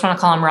gosh, I just want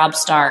to call him Rob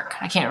Stark.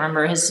 I can't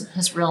remember his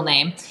real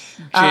name.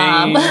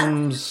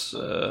 James.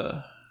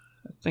 I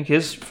think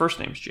his first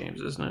name's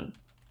James, isn't it?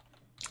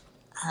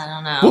 I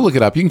don't know. We'll look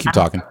it up. You can keep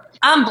talking.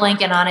 I'm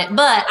blanking on it,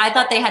 but I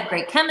thought they had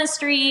great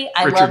chemistry.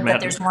 I love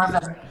that there's more of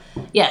a.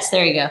 Yes,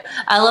 there you go.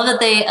 I love that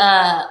they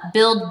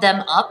build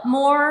them up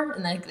more,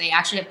 and they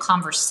actually have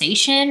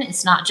conversation.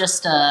 It's not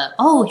just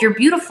 "Oh, you're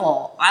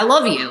beautiful. I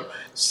love you."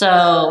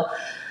 So,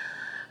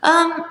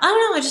 I don't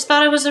know. I just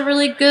thought it was a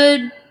really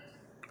good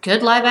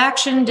live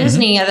action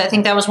Disney. I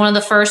think that was one of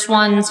the first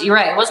ones. You're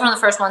right. It was one of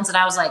the first ones that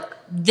I was like,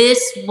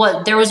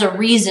 there was a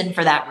reason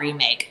for that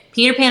remake.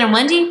 Peter Pan and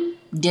Wendy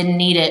didn't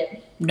need it.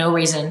 No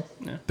reason.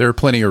 There are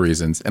plenty of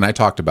reasons, and I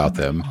talked about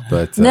them,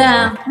 but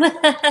I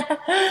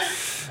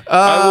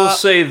will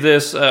say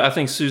this. I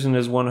think Susan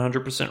is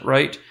 100%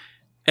 right.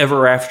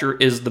 Ever After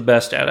is the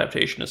best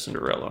adaptation of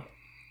Cinderella.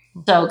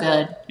 So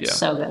good. Yeah.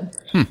 So good.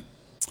 I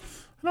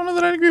don't know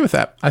that I'd agree with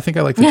that. I think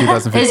I like the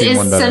 2015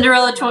 one better. Is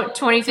Cinderella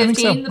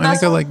 2015 the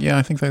best one?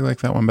 I think I like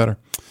that one better.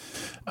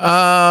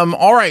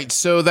 All right,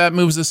 so that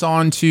moves us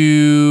on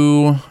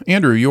to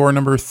Andrew, your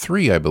number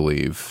 3, I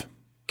believe.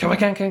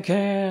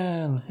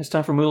 Can. It's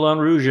time for Moulin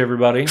Rouge,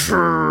 everybody.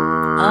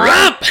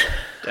 Dang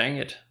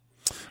it.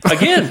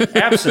 Again,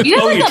 absent. You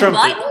have a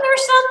button or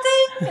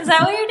something? Is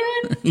that what you're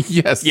doing?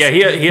 Yes. Yeah,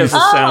 he has a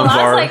sound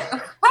bar. I was like,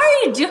 why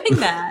are you doing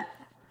that?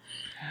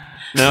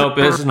 Nope,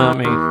 this is not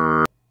me.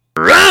 I'm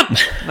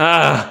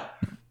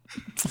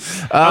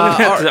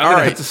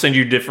gonna have to send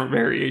you different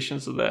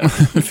variations of that.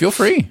 Feel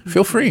free.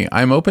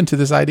 I'm open to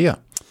this idea.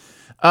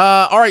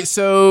 All right,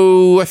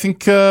 so I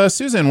think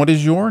Susan, what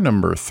is your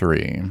number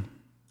 3?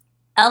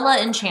 Ella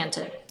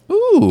Enchanted.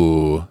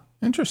 Ooh,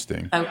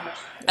 interesting.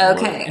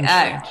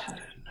 Okay.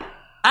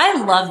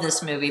 I love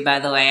this movie, by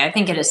the way. I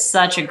think it is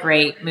such a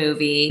great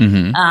movie.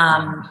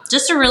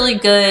 Just a really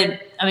good,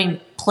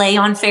 play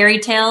on fairy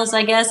tales,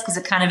 I guess, because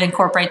it kind of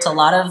incorporates a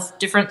lot of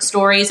different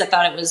stories. I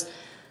thought it was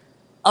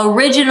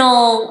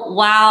original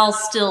while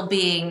still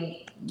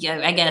being,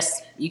 I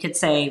guess you could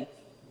say,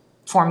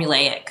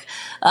 formulaic.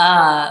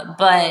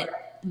 But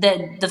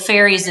the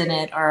fairies in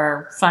it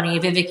are funny.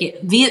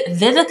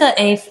 Vivica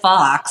A.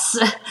 Fox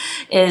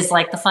is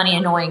like the funny,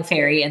 annoying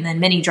fairy, and then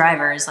Minnie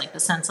Driver is like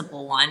the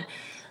sensible one.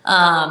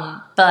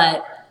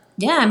 But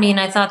yeah,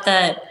 I thought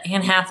that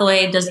Anne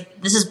Hathaway this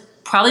is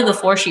probably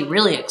before she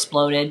really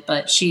exploded,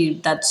 but I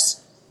think that's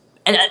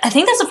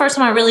the first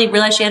time I really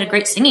realized she had a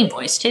great singing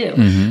voice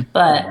too.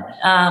 But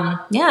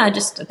I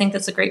think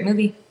that's a great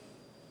movie.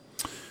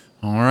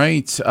 All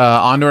right,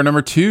 on to our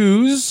number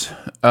twos.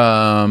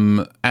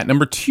 At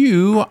number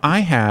 2,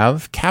 I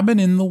have Cabin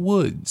in the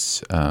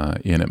Woods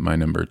in at my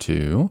number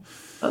 2.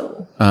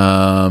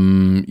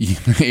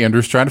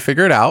 Andrew's trying to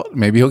figure it out.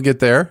 Maybe he'll get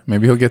there.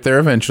 Maybe he'll get there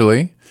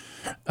eventually.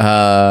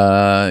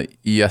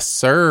 Yes,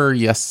 sir.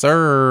 Yes,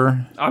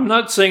 sir. I'm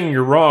not saying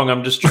you're wrong.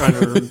 I'm just trying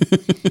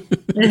to.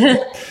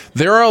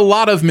 There are a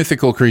lot of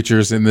mythical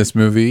creatures in this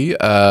movie.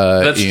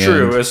 That's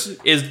true.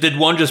 Did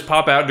one just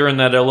pop out during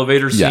that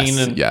elevator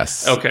scene?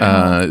 Yes.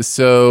 Okay.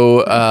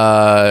 So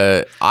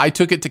I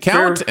took it to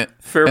count.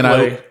 Fair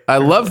play. I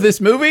love this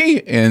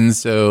movie, and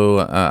so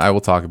I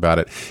will talk about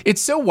it.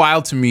 It's so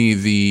wild to me.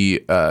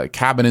 The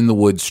cabin in the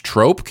woods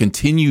trope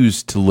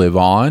continues to live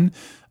on.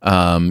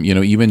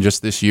 Even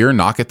just this year,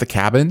 Knock at the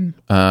Cabin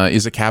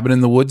is a cabin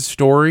in the woods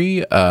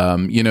story.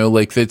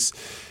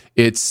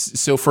 It's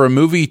so for a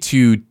movie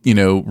to,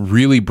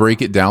 really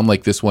break it down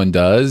like this one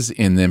does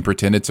and then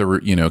pretend it's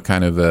a,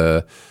 kind of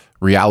a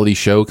reality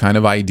show kind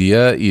of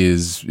idea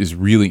is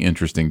really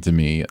interesting to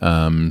me.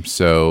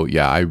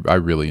 I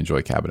really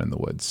enjoy Cabin in the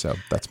Woods. So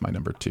that's my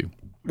number 2.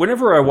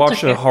 Whenever I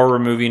watch a horror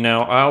movie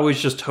now, I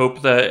always just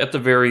hope that at the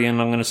very end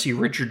I'm going to see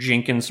Richard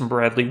Jenkins and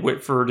Bradley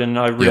Whitford, and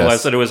I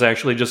realize that it was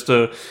actually just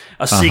a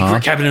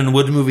secret Cabin in the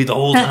Woods movie the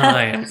whole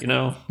time.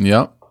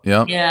 Yep.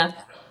 Yeah.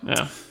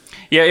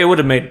 It would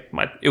have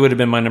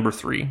been my number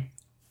 3.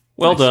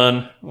 Well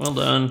done.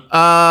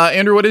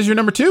 Andrew, what is your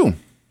number 2?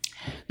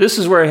 This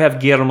is where I have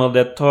Guillermo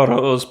del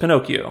Toro's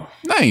Pinocchio.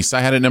 Nice.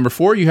 I had it at number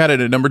 4. You had it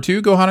at number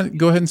 2. Go ahead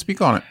and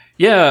speak on it.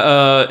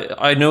 Yeah,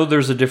 I know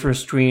there's a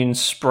difference between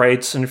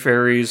sprites and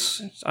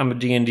fairies. I'm a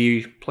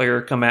D&D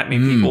player. Come at me,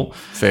 people.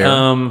 Fair.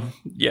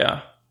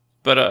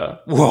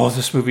 But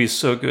this movie is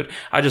so good.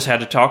 I just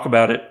had to talk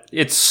about it.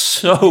 It's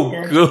so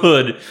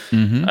good.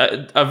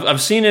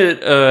 I've seen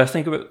it. I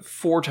think about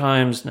 4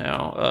 times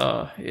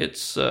now.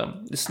 It's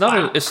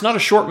not a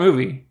short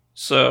movie.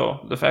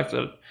 So the fact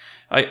that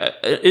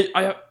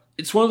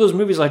it's one of those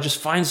movies I just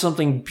find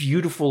something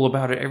beautiful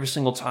about it every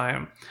single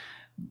time.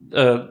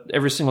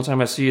 Every single time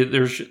I see it,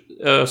 there's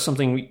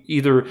something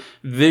either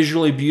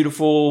visually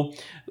beautiful,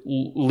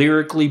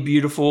 lyrically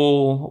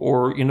beautiful,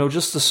 or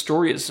just the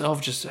story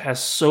itself just has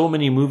so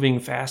many moving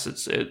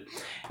facets.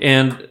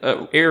 And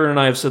Aaron and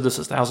I have said this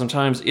 1,000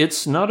 times.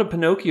 It's not a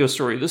Pinocchio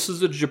story. This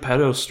is a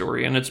Geppetto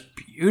story, and it's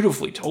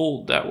beautifully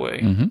told that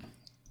way.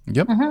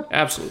 Yep,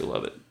 absolutely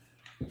love it.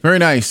 Very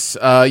nice.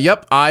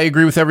 Yep, I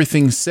agree with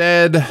everything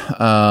said.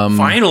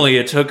 Finally,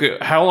 it took...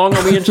 How long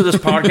are we into this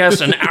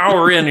podcast? An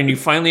hour in, and you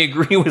finally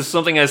agree with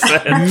something I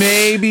said.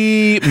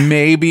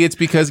 Maybe it's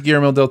because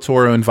Guillermo del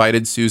Toro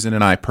invited Susan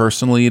and I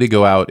personally to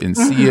go out and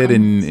see it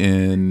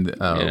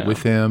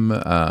with him.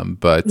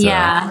 But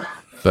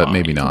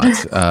maybe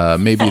not.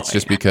 Maybe it's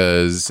just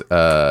because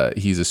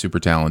he's a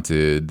super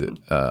talented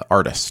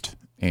artist.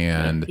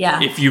 And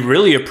if you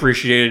really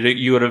appreciated it,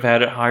 you would have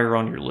had it higher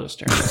on your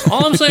list. Aaron. That's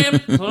all I'm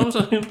saying.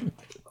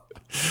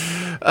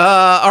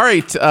 All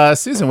right,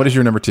 Susan, what is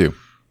your number 2?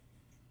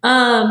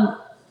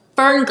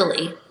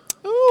 Ferngully.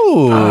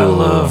 Ooh, I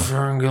love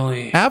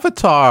Ferngully.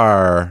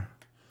 Avatar.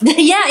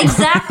 Yeah,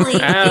 exactly.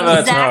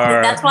 Exactly.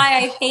 That's why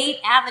I hate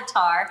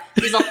Avatar.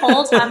 Because the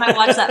whole time I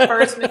watched that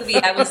first movie,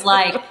 I was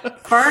like,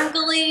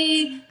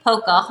 Ferngully,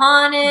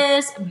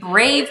 Pocahontas,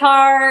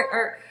 Braveheart,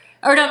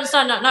 or no, it's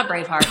not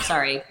Braveheart.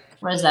 Sorry.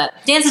 What is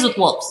that? Dances with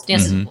Wolves.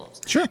 With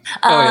Wolves. Sure.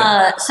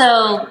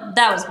 So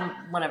that was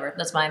whatever.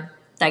 That's my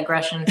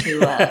digression to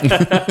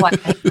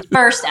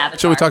first Avatar.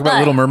 Shall we talk about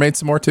Little Mermaid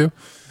some more too?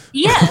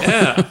 Yes.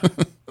 Yeah.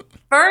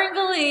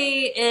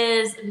 Ferngully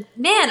is,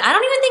 man, I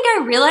don't even think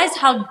I realized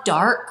how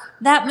dark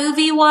that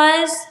movie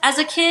was as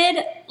a kid.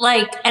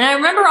 And I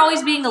remember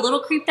always being a little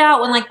creeped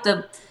out when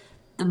the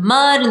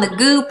mud and the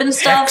goop and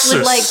stuff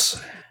would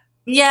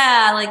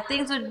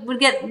things would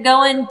get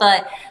going,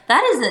 but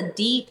that is a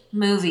deep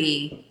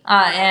movie.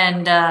 I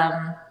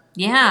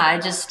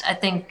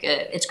think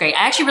it's great.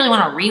 I actually really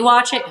want to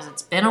rewatch it because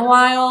it's been a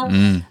while.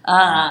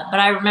 But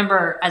I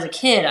remember as a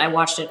kid, I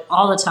watched it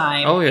all the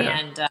time. Oh, yeah.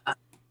 And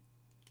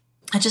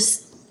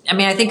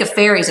I think of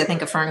fairies, I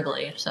think of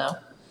Ferngully, so.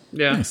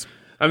 Yeah. Nice.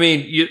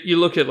 You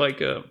look at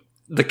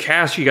the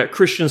cast, you got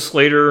Christian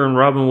Slater and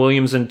Robin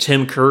Williams, and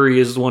Tim Curry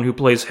is the one who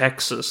plays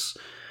Hexus.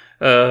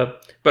 But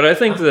I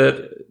think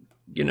that,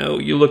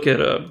 you look at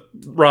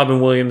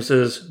Robin Williams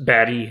as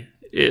Batty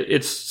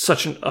It's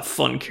such a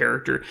fun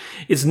character.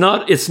 It's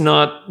not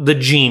the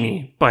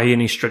genie by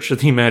any stretch of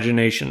the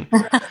imagination.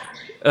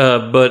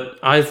 But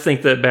I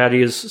think that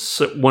Batty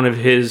is one of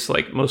his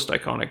like most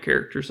iconic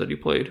characters that he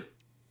played.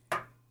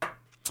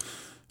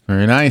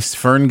 Very nice.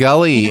 Fern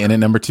Gully in at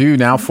number 2.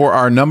 Now for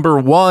our number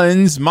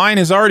ones. Mine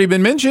has already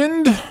been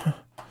mentioned.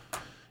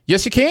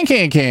 Yes, you can.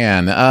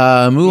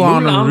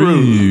 Moulin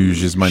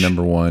Rouge is my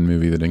number 1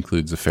 movie that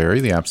includes a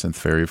fairy, the Absinthe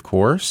Fairy, of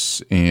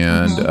course.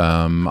 And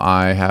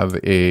I have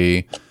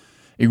a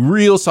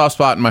real soft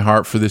spot in my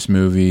heart for this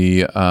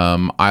movie.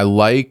 I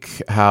like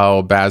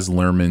how Baz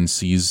Luhrmann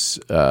sees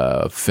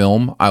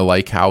film. I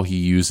like how he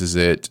uses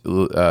it.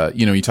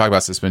 You talk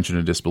about suspension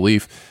of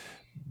disbelief.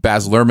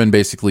 Baz Luhrmann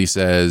basically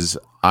says,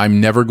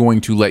 I'm never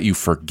going to let you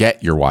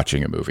forget you're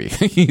watching a movie.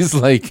 He's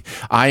like,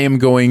 I am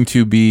going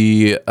to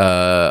be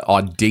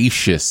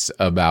audacious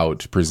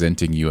about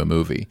presenting you a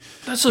movie.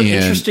 That's an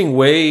interesting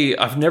way.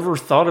 I've never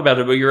thought about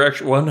it, but you're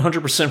actually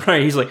 100%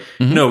 right. He's like,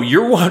 no,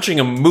 you're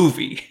watching a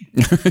movie.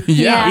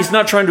 Yeah. He's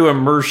not trying to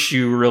immerse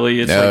you,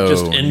 really. It's like,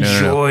 just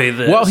enjoy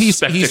this. Well,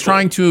 he's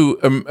trying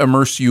to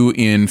immerse you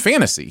in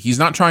fantasy. He's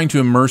not trying to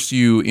immerse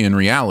you in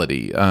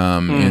reality.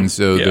 And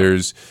so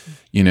there's...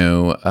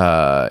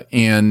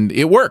 and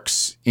it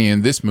works.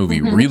 And this movie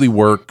really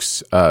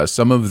works.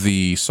 Some of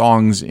the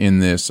songs in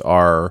this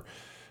are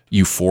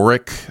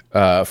euphoric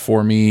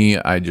for me.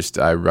 I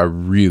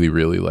really,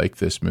 really like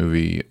this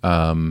movie.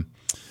 And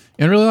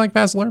really like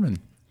Baz Luhrmann.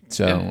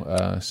 So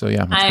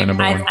yeah, that's my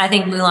number 1. I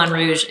think Moulin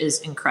Rouge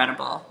is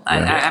incredible.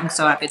 I'm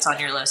so happy it's on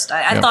your list.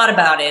 I thought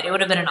about it. It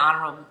would have been an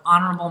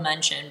honorable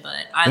mention,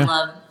 but I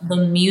love the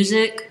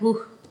music.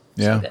 Ooh,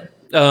 so good.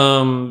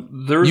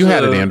 You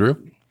had it, Andrew.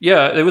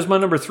 Yeah, it was my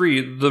number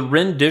 3. The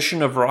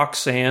rendition of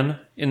Roxanne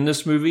in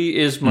this movie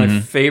is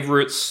my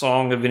favorite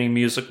song of any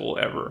musical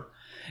ever.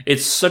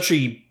 It's such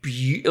a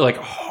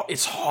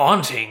it's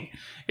haunting.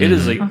 It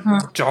is a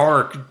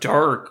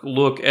dark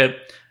look at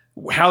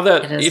how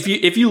that.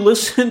 If you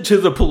listen to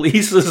the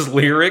Police's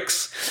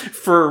lyrics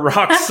for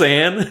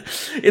Roxanne,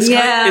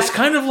 it's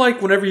kind of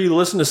like whenever you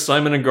listen to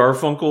Simon and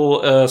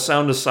Garfunkel,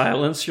 "Sound of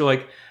Silence," you're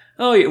like,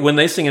 oh, yeah, when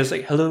they sing it's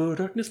like, hello,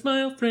 darkness,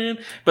 my old friend.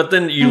 But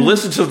then you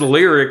listen to the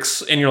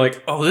lyrics and you're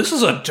like, oh, this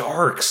is a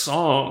dark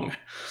song.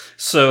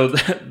 So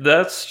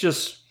that's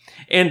just...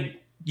 And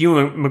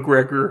Ewan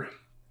McGregor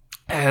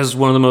has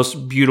one of the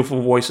most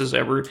beautiful voices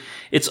ever.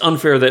 It's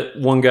unfair that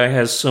one guy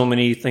has so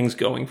many things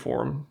going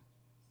for him.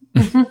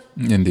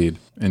 Indeed.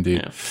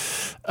 Yeah.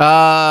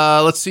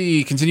 Let's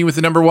see. Continue with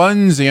the number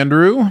 1s,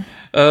 Andrew.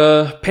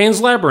 Pan's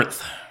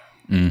Labyrinth.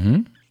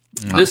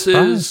 This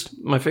is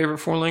my favorite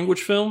foreign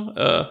language film.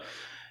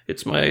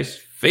 It's my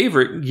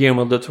favorite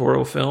Guillermo del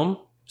Toro film.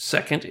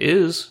 Second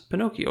is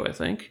Pinocchio, I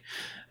think.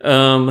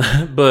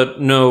 But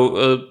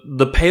no,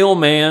 the Pale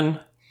Man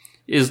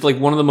is like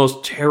one of the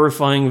most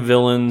terrifying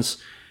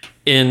villains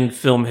in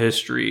film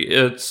history.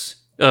 It's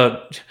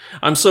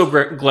I'm so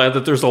glad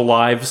that there's a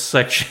live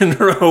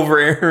section over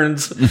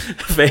Aaron's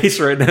face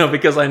right now,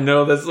 because I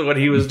know that's what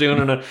he was doing,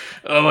 and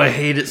I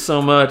hate it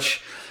so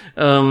much.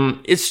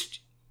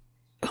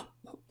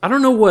 I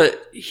don't know what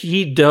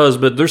he does,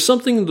 but there's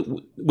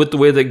something with the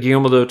way that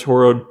Guillermo del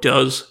Toro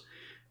does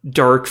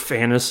dark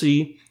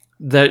fantasy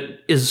that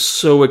is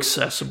so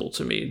accessible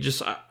to me.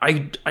 Just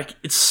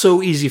it's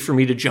so easy for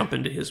me to jump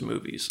into his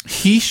movies.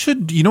 He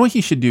should, you know what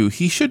he should do?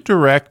 He should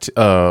direct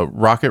a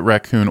Rocket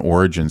Raccoon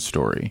origin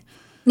story.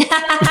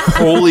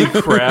 Holy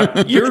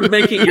crap. You're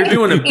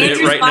doing a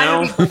bit right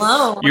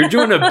now. You're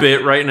doing a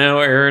bit right now,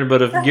 Aaron,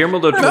 but if Guillermo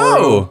del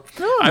Toro...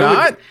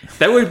 No,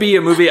 that would be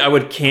a movie I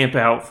would camp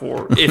out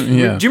for. Do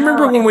you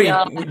remember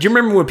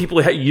when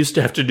people used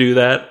to have to do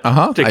that?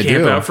 To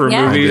camp out for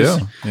movies?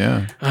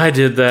 I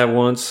did that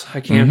once.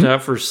 I camped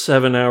out for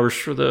 7 hours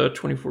for the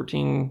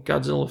 2014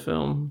 Godzilla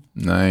film.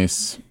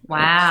 Nice.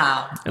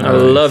 Wow. And I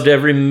loved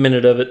every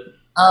minute of it.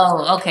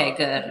 Oh, okay,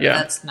 good. Yeah.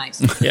 That's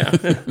nice. Yeah.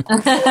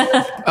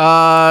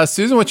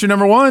 Susan, what's your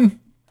number 1?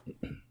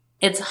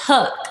 It's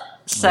Hook.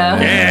 So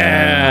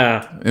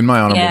in my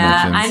honorable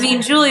mentions. I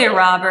mean, Julia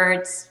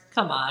Roberts,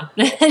 come on.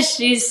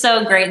 She's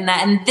so great in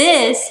that. And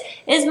this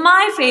is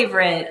my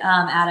favorite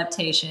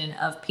adaptation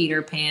of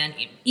Peter Pan,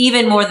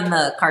 even more than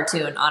the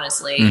cartoon,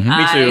 honestly. Me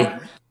too. I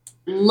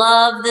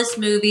love this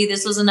movie.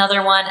 This was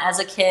another one as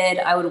a kid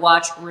I would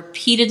watch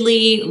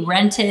repeatedly,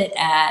 rent it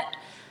at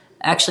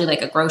actually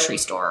like a grocery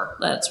store.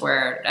 That's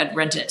where I'd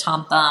rent it at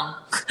Tom Thumb,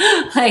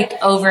 like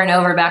over and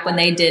over back when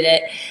they did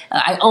it.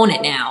 I own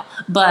it now,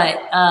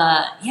 but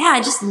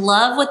I just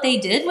love what they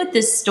did with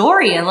this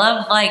story. I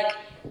love like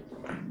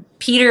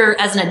Peter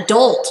as an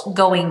adult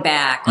going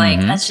back.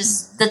 Like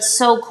that's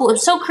so cool.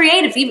 It's so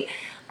creative.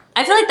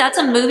 I feel like that's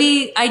a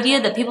movie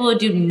idea that people would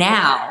do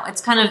now.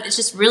 It's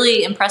just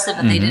really impressive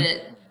that they did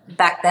it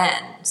back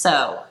then.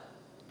 So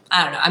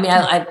I don't know. I mean,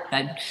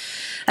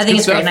 I think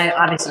it's great. And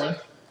obviously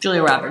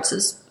Julia Roberts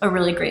is a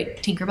really great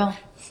Tinkerbell.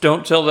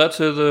 Don't tell that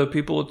to the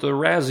people at the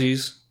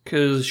Razzies,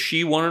 because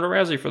she wanted a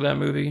Razzie for that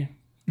movie.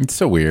 It's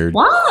so weird.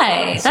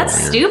 Why? That's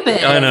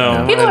stupid. I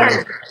know. People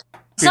are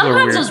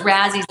Sometimes those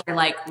Razzies are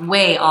like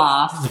way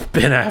off.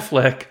 Ben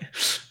Affleck.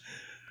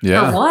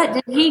 Yeah. For what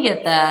did he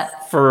get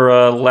that?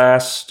 For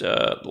Last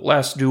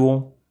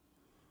Duel.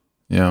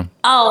 Yeah.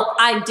 Oh,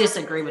 I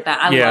disagree with that.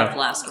 I love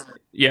Last Duel.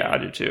 Yeah, I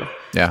do too.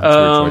 Yeah, that's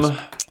a weird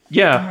choice.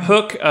 Yeah,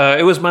 Hook.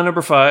 It was my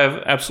number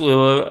 5.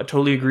 Absolutely, I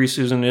totally agree,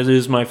 Susan. It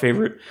is my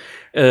favorite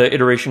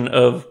iteration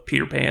of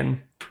Peter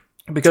Pan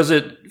because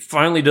it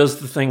finally does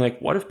the thing like,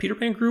 what if Peter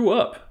Pan grew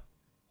up?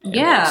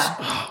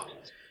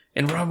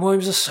 And Robin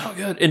Williams is so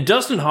good, and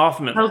Dustin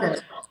Hoffman. Okay.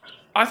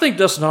 I think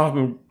Dustin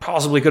Hoffman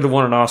possibly could have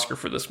won an Oscar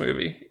for this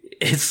movie.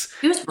 He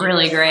was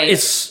really great.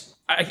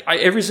 I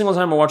every single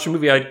time I watch a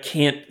movie, I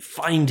can't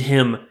find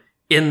him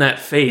in that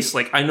face.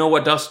 Like, I know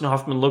what Dustin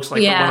Hoffman looks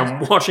like, but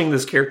when I'm watching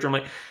this character, I'm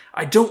like,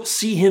 I don't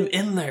see him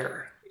in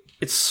there.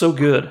 It's so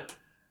good.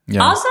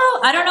 Yeah. Also,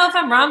 I don't know if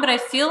I'm wrong, but I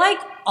feel like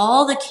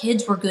all the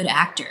kids were good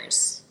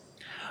actors.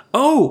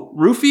 Oh,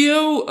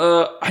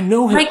 Rufio? I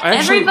know him. Like, I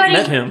actually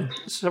met him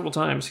several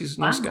times. He's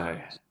a nice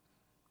guy.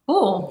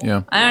 Cool.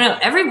 Yeah. I don't know.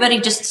 Everybody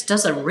just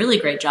does a really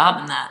great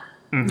job in that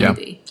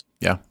movie.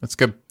 Yeah, that's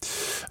good.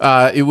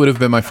 It would have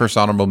been my first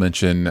honorable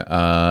mention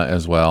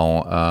as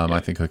well. I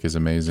think Hook is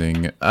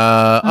amazing.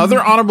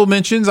 Other honorable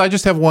mentions, I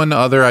just have one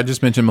other. I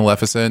just mentioned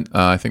Maleficent.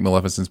 I think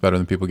Maleficent's better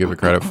than people give it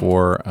credit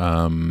for.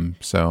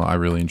 So I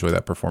really enjoy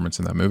that performance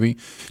in that movie.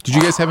 Did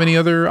you guys have any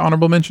other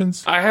honorable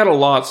mentions? I had a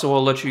lot, so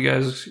I'll let you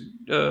guys,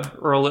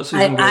 or I'll let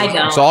Susan go. I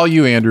don't. It's all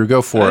you, Andrew.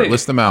 Go for it.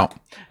 List them out.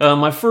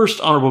 My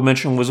first honorable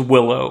mention was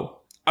Willow.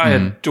 I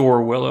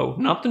adore Willow.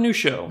 Not the new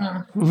show.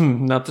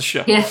 Not the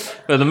show. Yeah.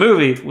 But the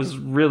movie was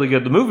really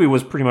good. The movie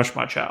was pretty much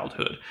my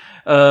childhood.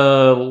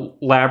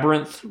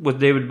 Labyrinth with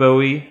David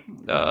Bowie.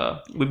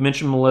 We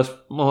mentioned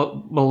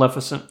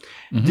Maleficent.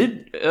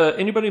 Did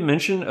anybody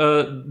mention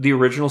the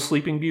original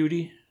Sleeping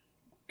Beauty?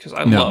 Because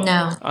I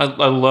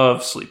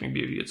love Sleeping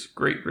Beauty. It's a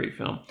great, great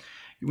film.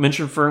 You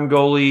mentioned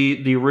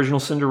Ferngully, the original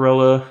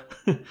Cinderella,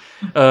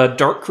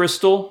 Dark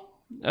Crystal.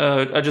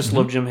 I just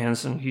love Jim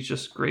Henson. He's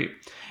just great.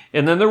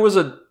 And then there was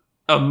a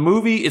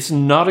movie. It's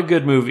not a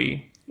good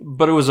movie,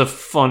 but it was a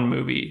fun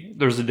movie.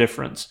 There's a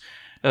difference.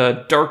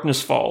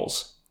 Darkness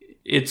Falls.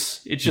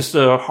 It's just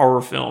a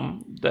horror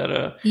film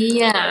that.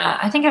 Yeah,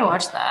 I think I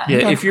watched that.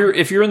 Yeah, if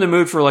you're in the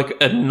mood for like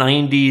a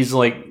 '90s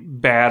like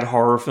bad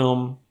horror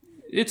film,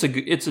 it's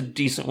a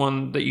decent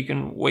one that you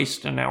can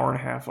waste an hour and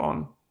a half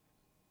on.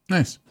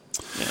 Nice.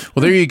 Yeah.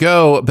 Well, there you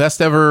go.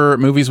 Best ever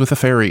movies with a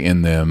fairy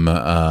in them.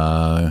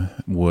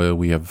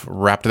 We have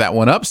wrapped that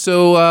one up.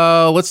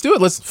 So let's do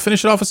it. Let's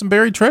finish it off with some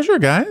buried treasure,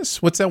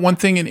 guys. What's that one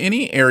thing in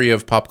any area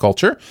of pop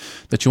culture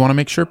that you want to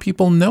make sure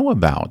people know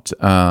about?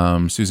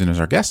 Susan is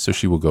our guest, so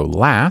she will go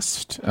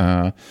last.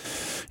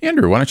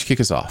 Andrew, why don't you kick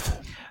us off?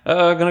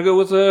 I'm going to go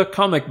with a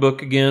comic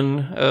book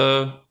again.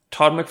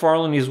 Todd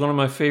McFarlane, he's one of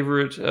my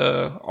favorite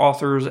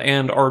authors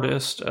and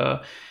artists.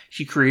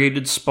 He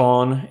created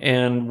Spawn,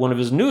 and one of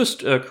his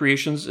newest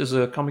creations is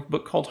a comic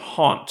book called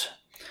Haunt.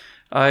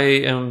 I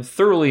am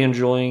thoroughly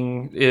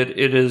enjoying it.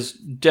 It is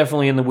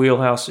definitely in the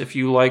wheelhouse if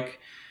you like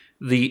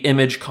the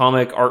Image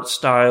comic art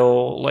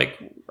style, like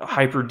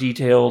hyper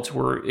detailed,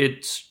 where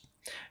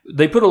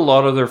they put a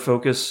lot of their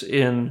focus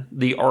in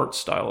the art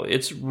style.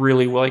 It's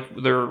really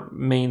like their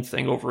main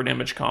thing over at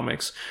Image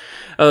Comics.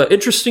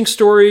 Interesting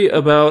story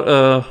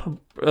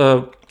about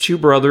two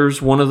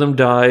brothers. One of them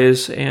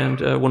dies, and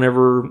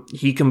whenever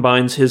he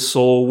combines his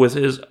soul with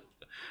his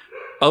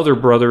other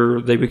brother,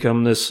 they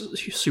become this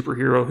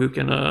superhero who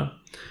can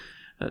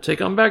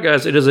take on bad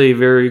guys. It is a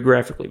very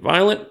graphically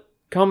violent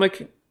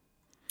comic,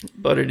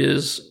 but it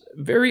is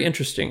very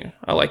interesting.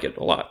 I like it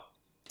a lot.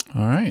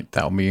 All right.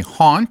 That will be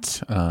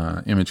Haunt,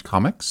 Image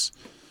Comics,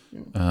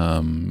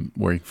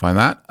 where you can find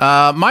that.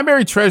 My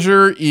Buried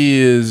Treasure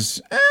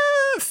is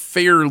a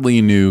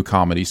fairly new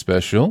comedy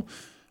special.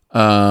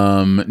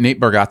 Nate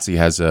Bargatze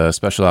has a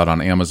special out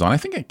on Amazon. I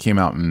think it came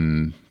out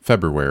in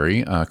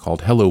February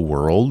called Hello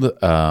World.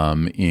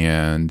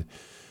 And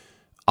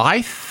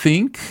I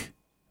think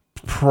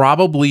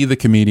probably the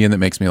comedian that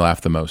makes me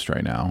laugh the most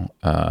right now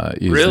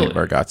is Nate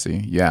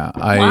Bargatze. Yeah.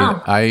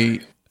 Wow.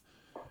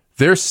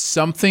 There's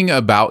something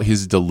about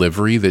his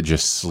delivery that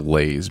just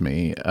slays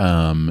me.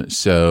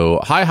 So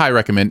high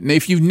recommend. And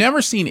if you've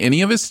never seen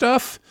any of his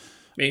stuff,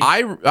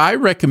 I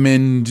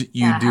recommend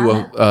you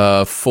do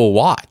a full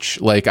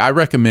watch. Like, I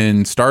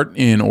recommend start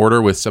in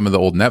order with some of the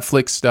old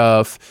Netflix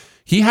stuff.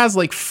 He has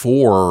like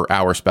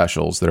 4-hour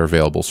specials that are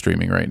available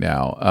streaming right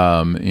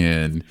now.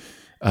 Man,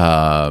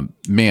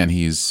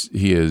 he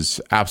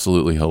is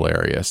absolutely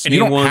hilarious. You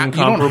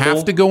don't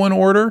have to go in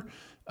order.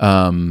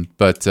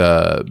 But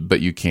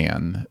you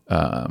can,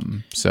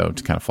 so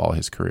to kind of follow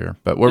his career.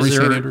 But what were you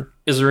saying, Andrew?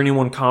 Is there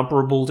anyone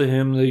comparable to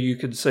him that you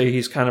could say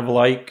he's kind of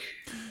like?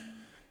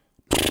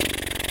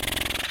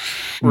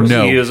 Or is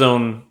he he's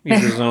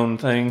his own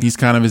thing? He's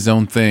kind of his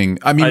own thing.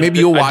 I mean, maybe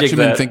you'll watch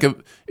him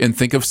and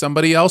think of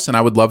somebody else, and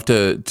I would love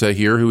to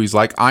hear who he's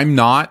like. I'm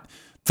not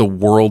the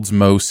world's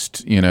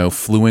most,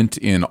 fluent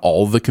in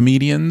all the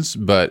comedians,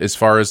 but as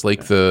far as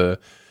like the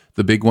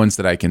big ones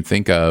that I can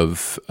think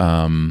of,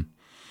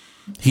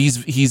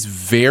 He's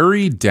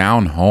very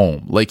down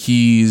home. Like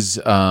he's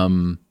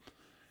kind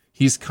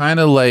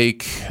of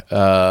like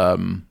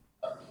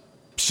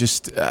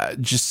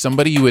just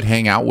somebody you would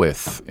hang out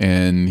with,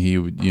 and he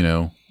would,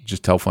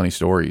 just tell funny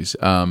stories.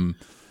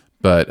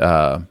 But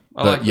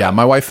yeah,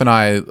 my wife and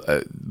I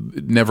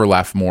never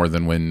laugh more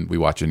than when we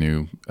watch a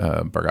new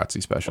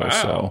Bargatze special. Wow.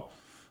 So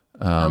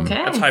Okay.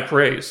 That's high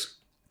praise.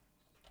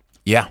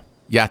 yeah,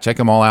 check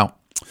them all out.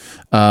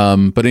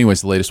 But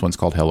anyways, the latest one's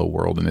called Hello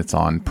World, and it's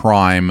on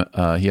Prime.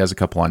 He has a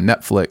couple on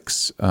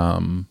Netflix,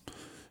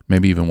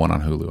 maybe even one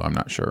on Hulu. I'm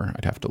not sure.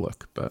 I'd have to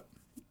look. But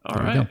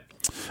all right.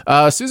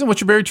 Susan,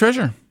 what's your buried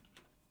treasure?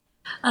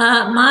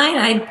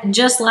 Mine,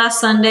 just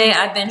last Sunday,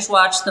 I binge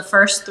watched the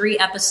first 3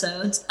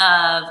 episodes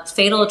of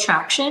Fatal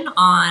Attraction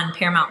on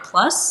Paramount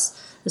Plus.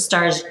 It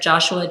stars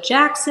Joshua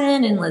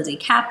Jackson and Lizzie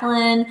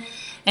Kaplan,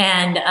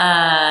 and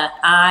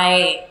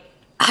I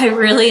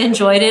really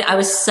enjoyed it. I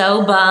was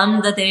so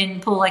bummed that they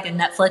didn't pull like a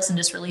Netflix and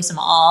just release them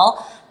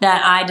all,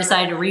 that I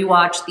decided to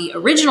rewatch the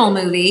original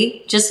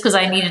movie just because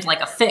I needed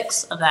like a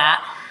fix of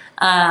that.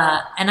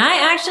 And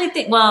I actually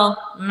think,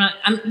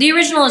 the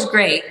original is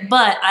great,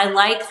 but I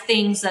like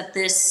things that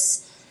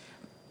this,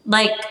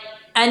 like,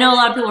 I know a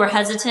lot of people were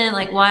hesitant,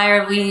 like, why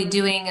are we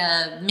doing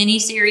a mini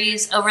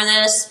series over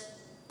this?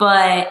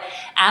 But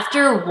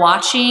after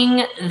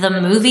watching the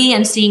movie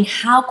and seeing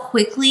how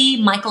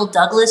quickly Michael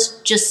Douglas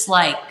just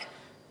like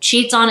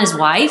cheats on his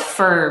wife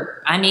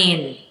there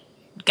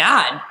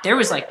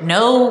was like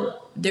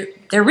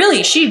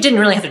she didn't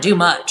really have to do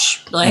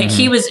much. Like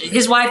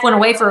his wife went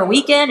away for a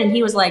weekend and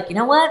he was like, you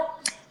know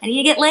what? I need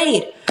to get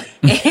laid.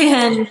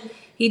 And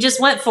he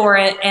just went for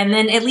it. And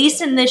then at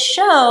least in this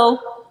show,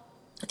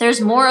 there's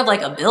more of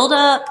like a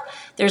buildup.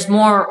 There's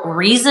more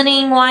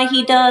reasoning why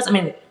he does. I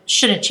mean,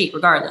 shouldn't cheat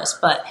regardless,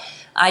 but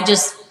I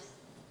guess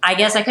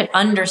I could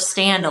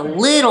understand a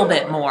little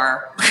bit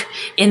more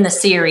in the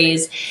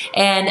series.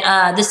 And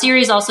the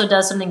series also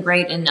does something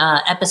great in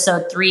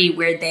episode 3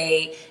 where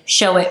they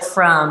show it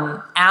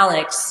from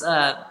Alex,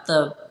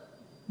 the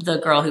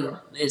girl who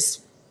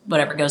is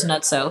whatever goes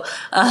nutso,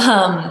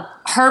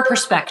 her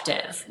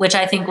perspective, which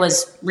I think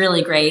was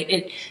really great.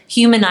 It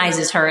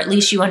humanizes her. At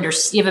least you have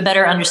a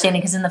better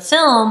understanding, because in the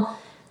film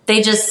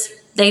they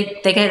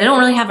don't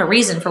really have a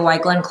reason for why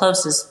Glenn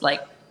Close is like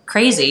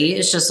crazy.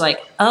 It's just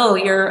like, oh,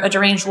 you're a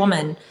deranged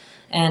woman,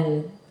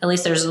 and at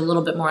least there's a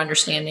little bit more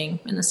understanding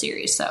in the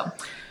series. So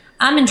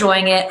I'm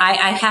enjoying it.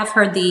 I have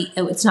heard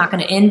it's not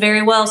going to end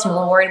very well, so I'm a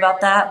little worried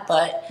about that,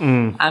 but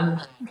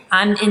I'm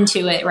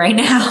into it right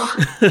now.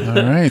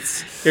 All right.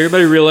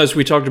 Everybody realized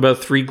we talked about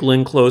 3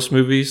 Glenn Close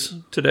movies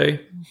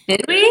today?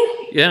 Did we?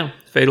 Yeah.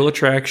 Fatal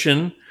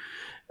Attraction,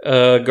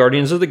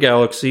 Guardians of the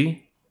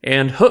Galaxy,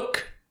 and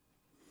Hook.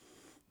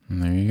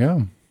 There you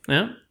go.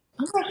 Yeah.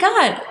 Oh my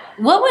God.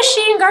 What was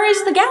she in Guardians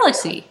of the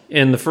Galaxy?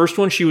 In the first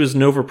one, she was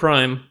Nova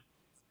Prime.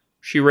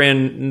 She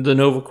ran the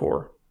Nova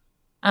Corps.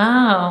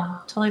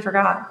 Oh, totally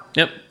forgot.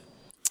 Yep.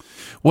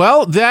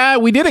 Well,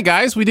 we did it,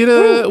 guys. We did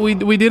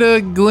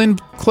a Glenn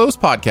Close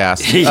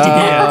podcast.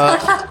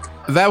 Yeah.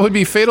 That would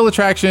be Fatal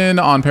Attraction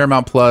on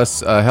Paramount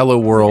Plus, Hello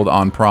World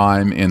on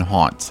Prime, and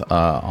Haunt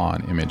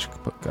on Image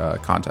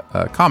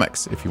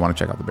Comics, if you want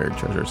to check out the buried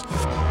treasures.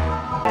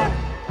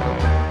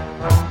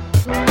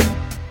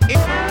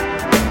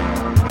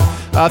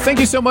 Thank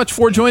you so much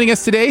for joining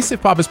us today.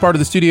 Sif Pop is part of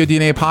the Studio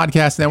DNA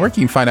Podcast Network.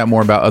 You can find out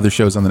more about other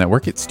shows on the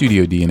network at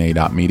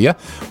studiodna.media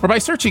or by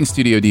searching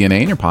Studio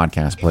DNA in your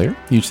podcast player.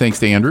 Huge thanks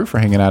to Andrew for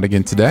hanging out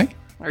again today.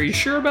 Are you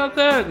sure about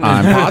that?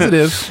 I'm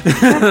positive.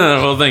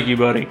 Well, thank you,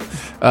 buddy.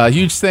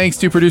 Huge thanks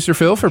to producer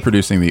Phil for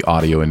producing the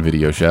audio and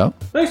video show.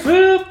 Thanks,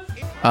 Phil.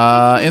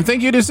 And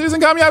thank you to Susan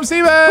Kamyab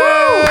Stevens.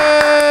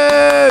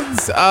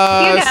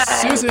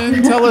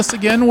 Susan, tell us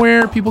again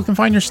where people can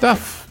find your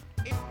stuff.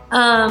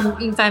 You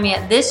can find me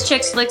at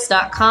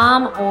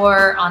thischicksflix.com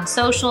or on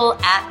social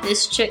at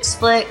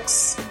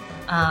thischicksflix.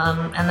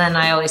 And then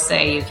I always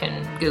say you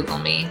can Google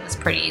me. It's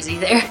pretty easy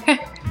there.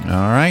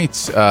 All right.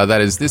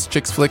 That is This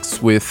Chicks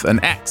Flicks with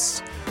an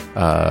X.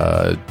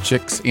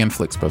 Chicks and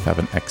Flicks both have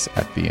an X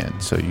at the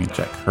end, so you can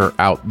check her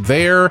out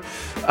there.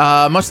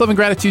 Much love and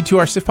gratitude to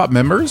our Sif Pop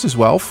members as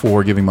well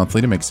for giving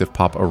monthly to make Sif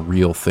Pop a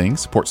real thing.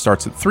 Support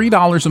starts at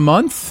 $3 a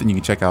month, and you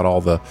can check out all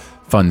the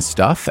fun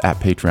stuff at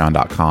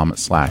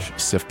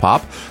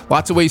patreon.com/SifPop.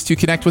 Lots of ways to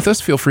connect with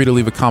us. Feel free to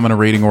leave a comment, a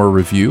rating, or a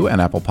review at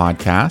Apple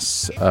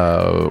Podcasts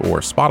or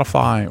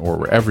Spotify or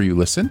wherever you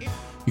listen.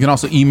 You can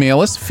also email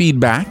us,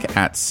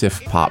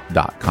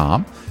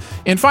 feedback@sifpop.com.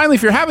 And finally,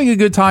 if you're having a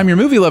good time, your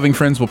movie-loving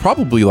friends will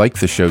probably like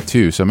the show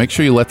too, so make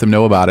sure you let them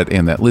know about it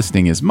and that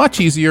listening is much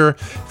easier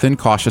than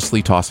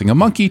cautiously tossing a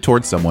monkey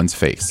towards someone's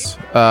face.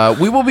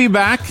 We will be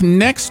back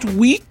next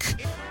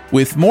week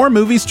with more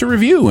movies to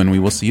review, and we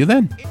will see you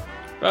then.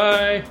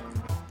 Bye.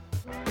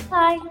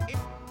 Bye.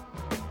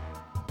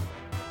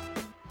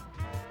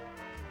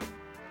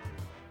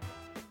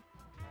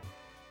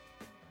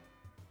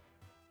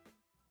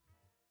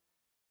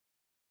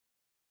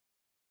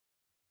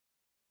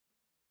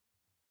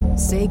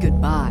 Say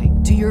goodbye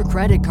to your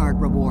credit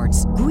card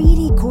rewards.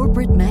 Greedy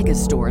corporate mega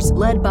stores,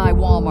 led by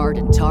Walmart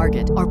and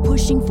Target, are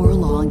pushing for a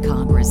law in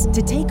Congress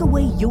to take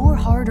away your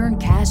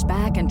hard-earned cash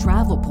back and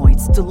travel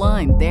points to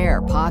line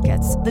their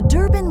pockets. The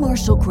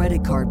Durbin-Marshall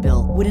credit card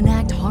bill would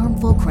enact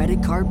harmful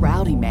credit card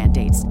routing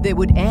mandates that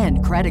would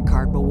end credit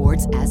card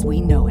rewards as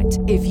we know it.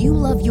 If you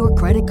love your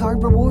credit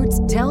card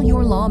rewards, tell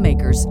your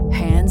lawmakers,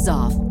 hands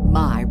off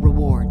my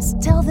rewards.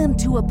 Tell them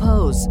to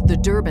oppose the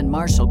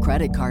Durbin-Marshall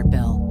credit card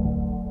bill.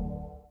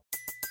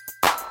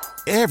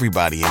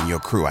 Everybody in your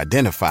crew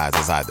identifies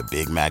as either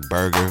Big Mac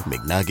Burger,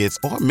 McNuggets,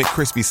 or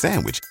McCrispy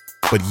Sandwich.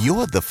 But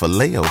you're the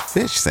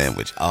Filet-O-Fish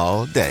Sandwich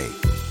all day.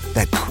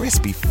 That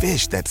crispy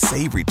fish, that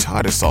savory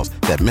tartar sauce,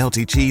 that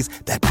melty cheese,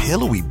 that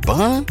pillowy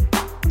bun.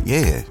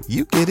 Yeah,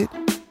 you get it.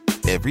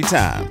 Every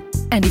time.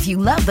 And if you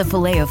love the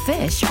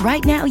Filet-O-Fish,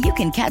 right now you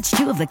can catch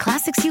 2 of the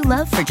classics you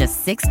love for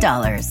just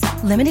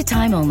 $6. Limited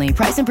time only.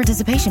 Price and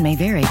participation may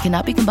vary.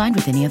 Cannot be combined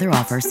with any other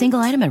offer. Single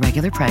item at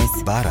regular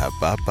price.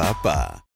 Ba-da-ba-ba-ba.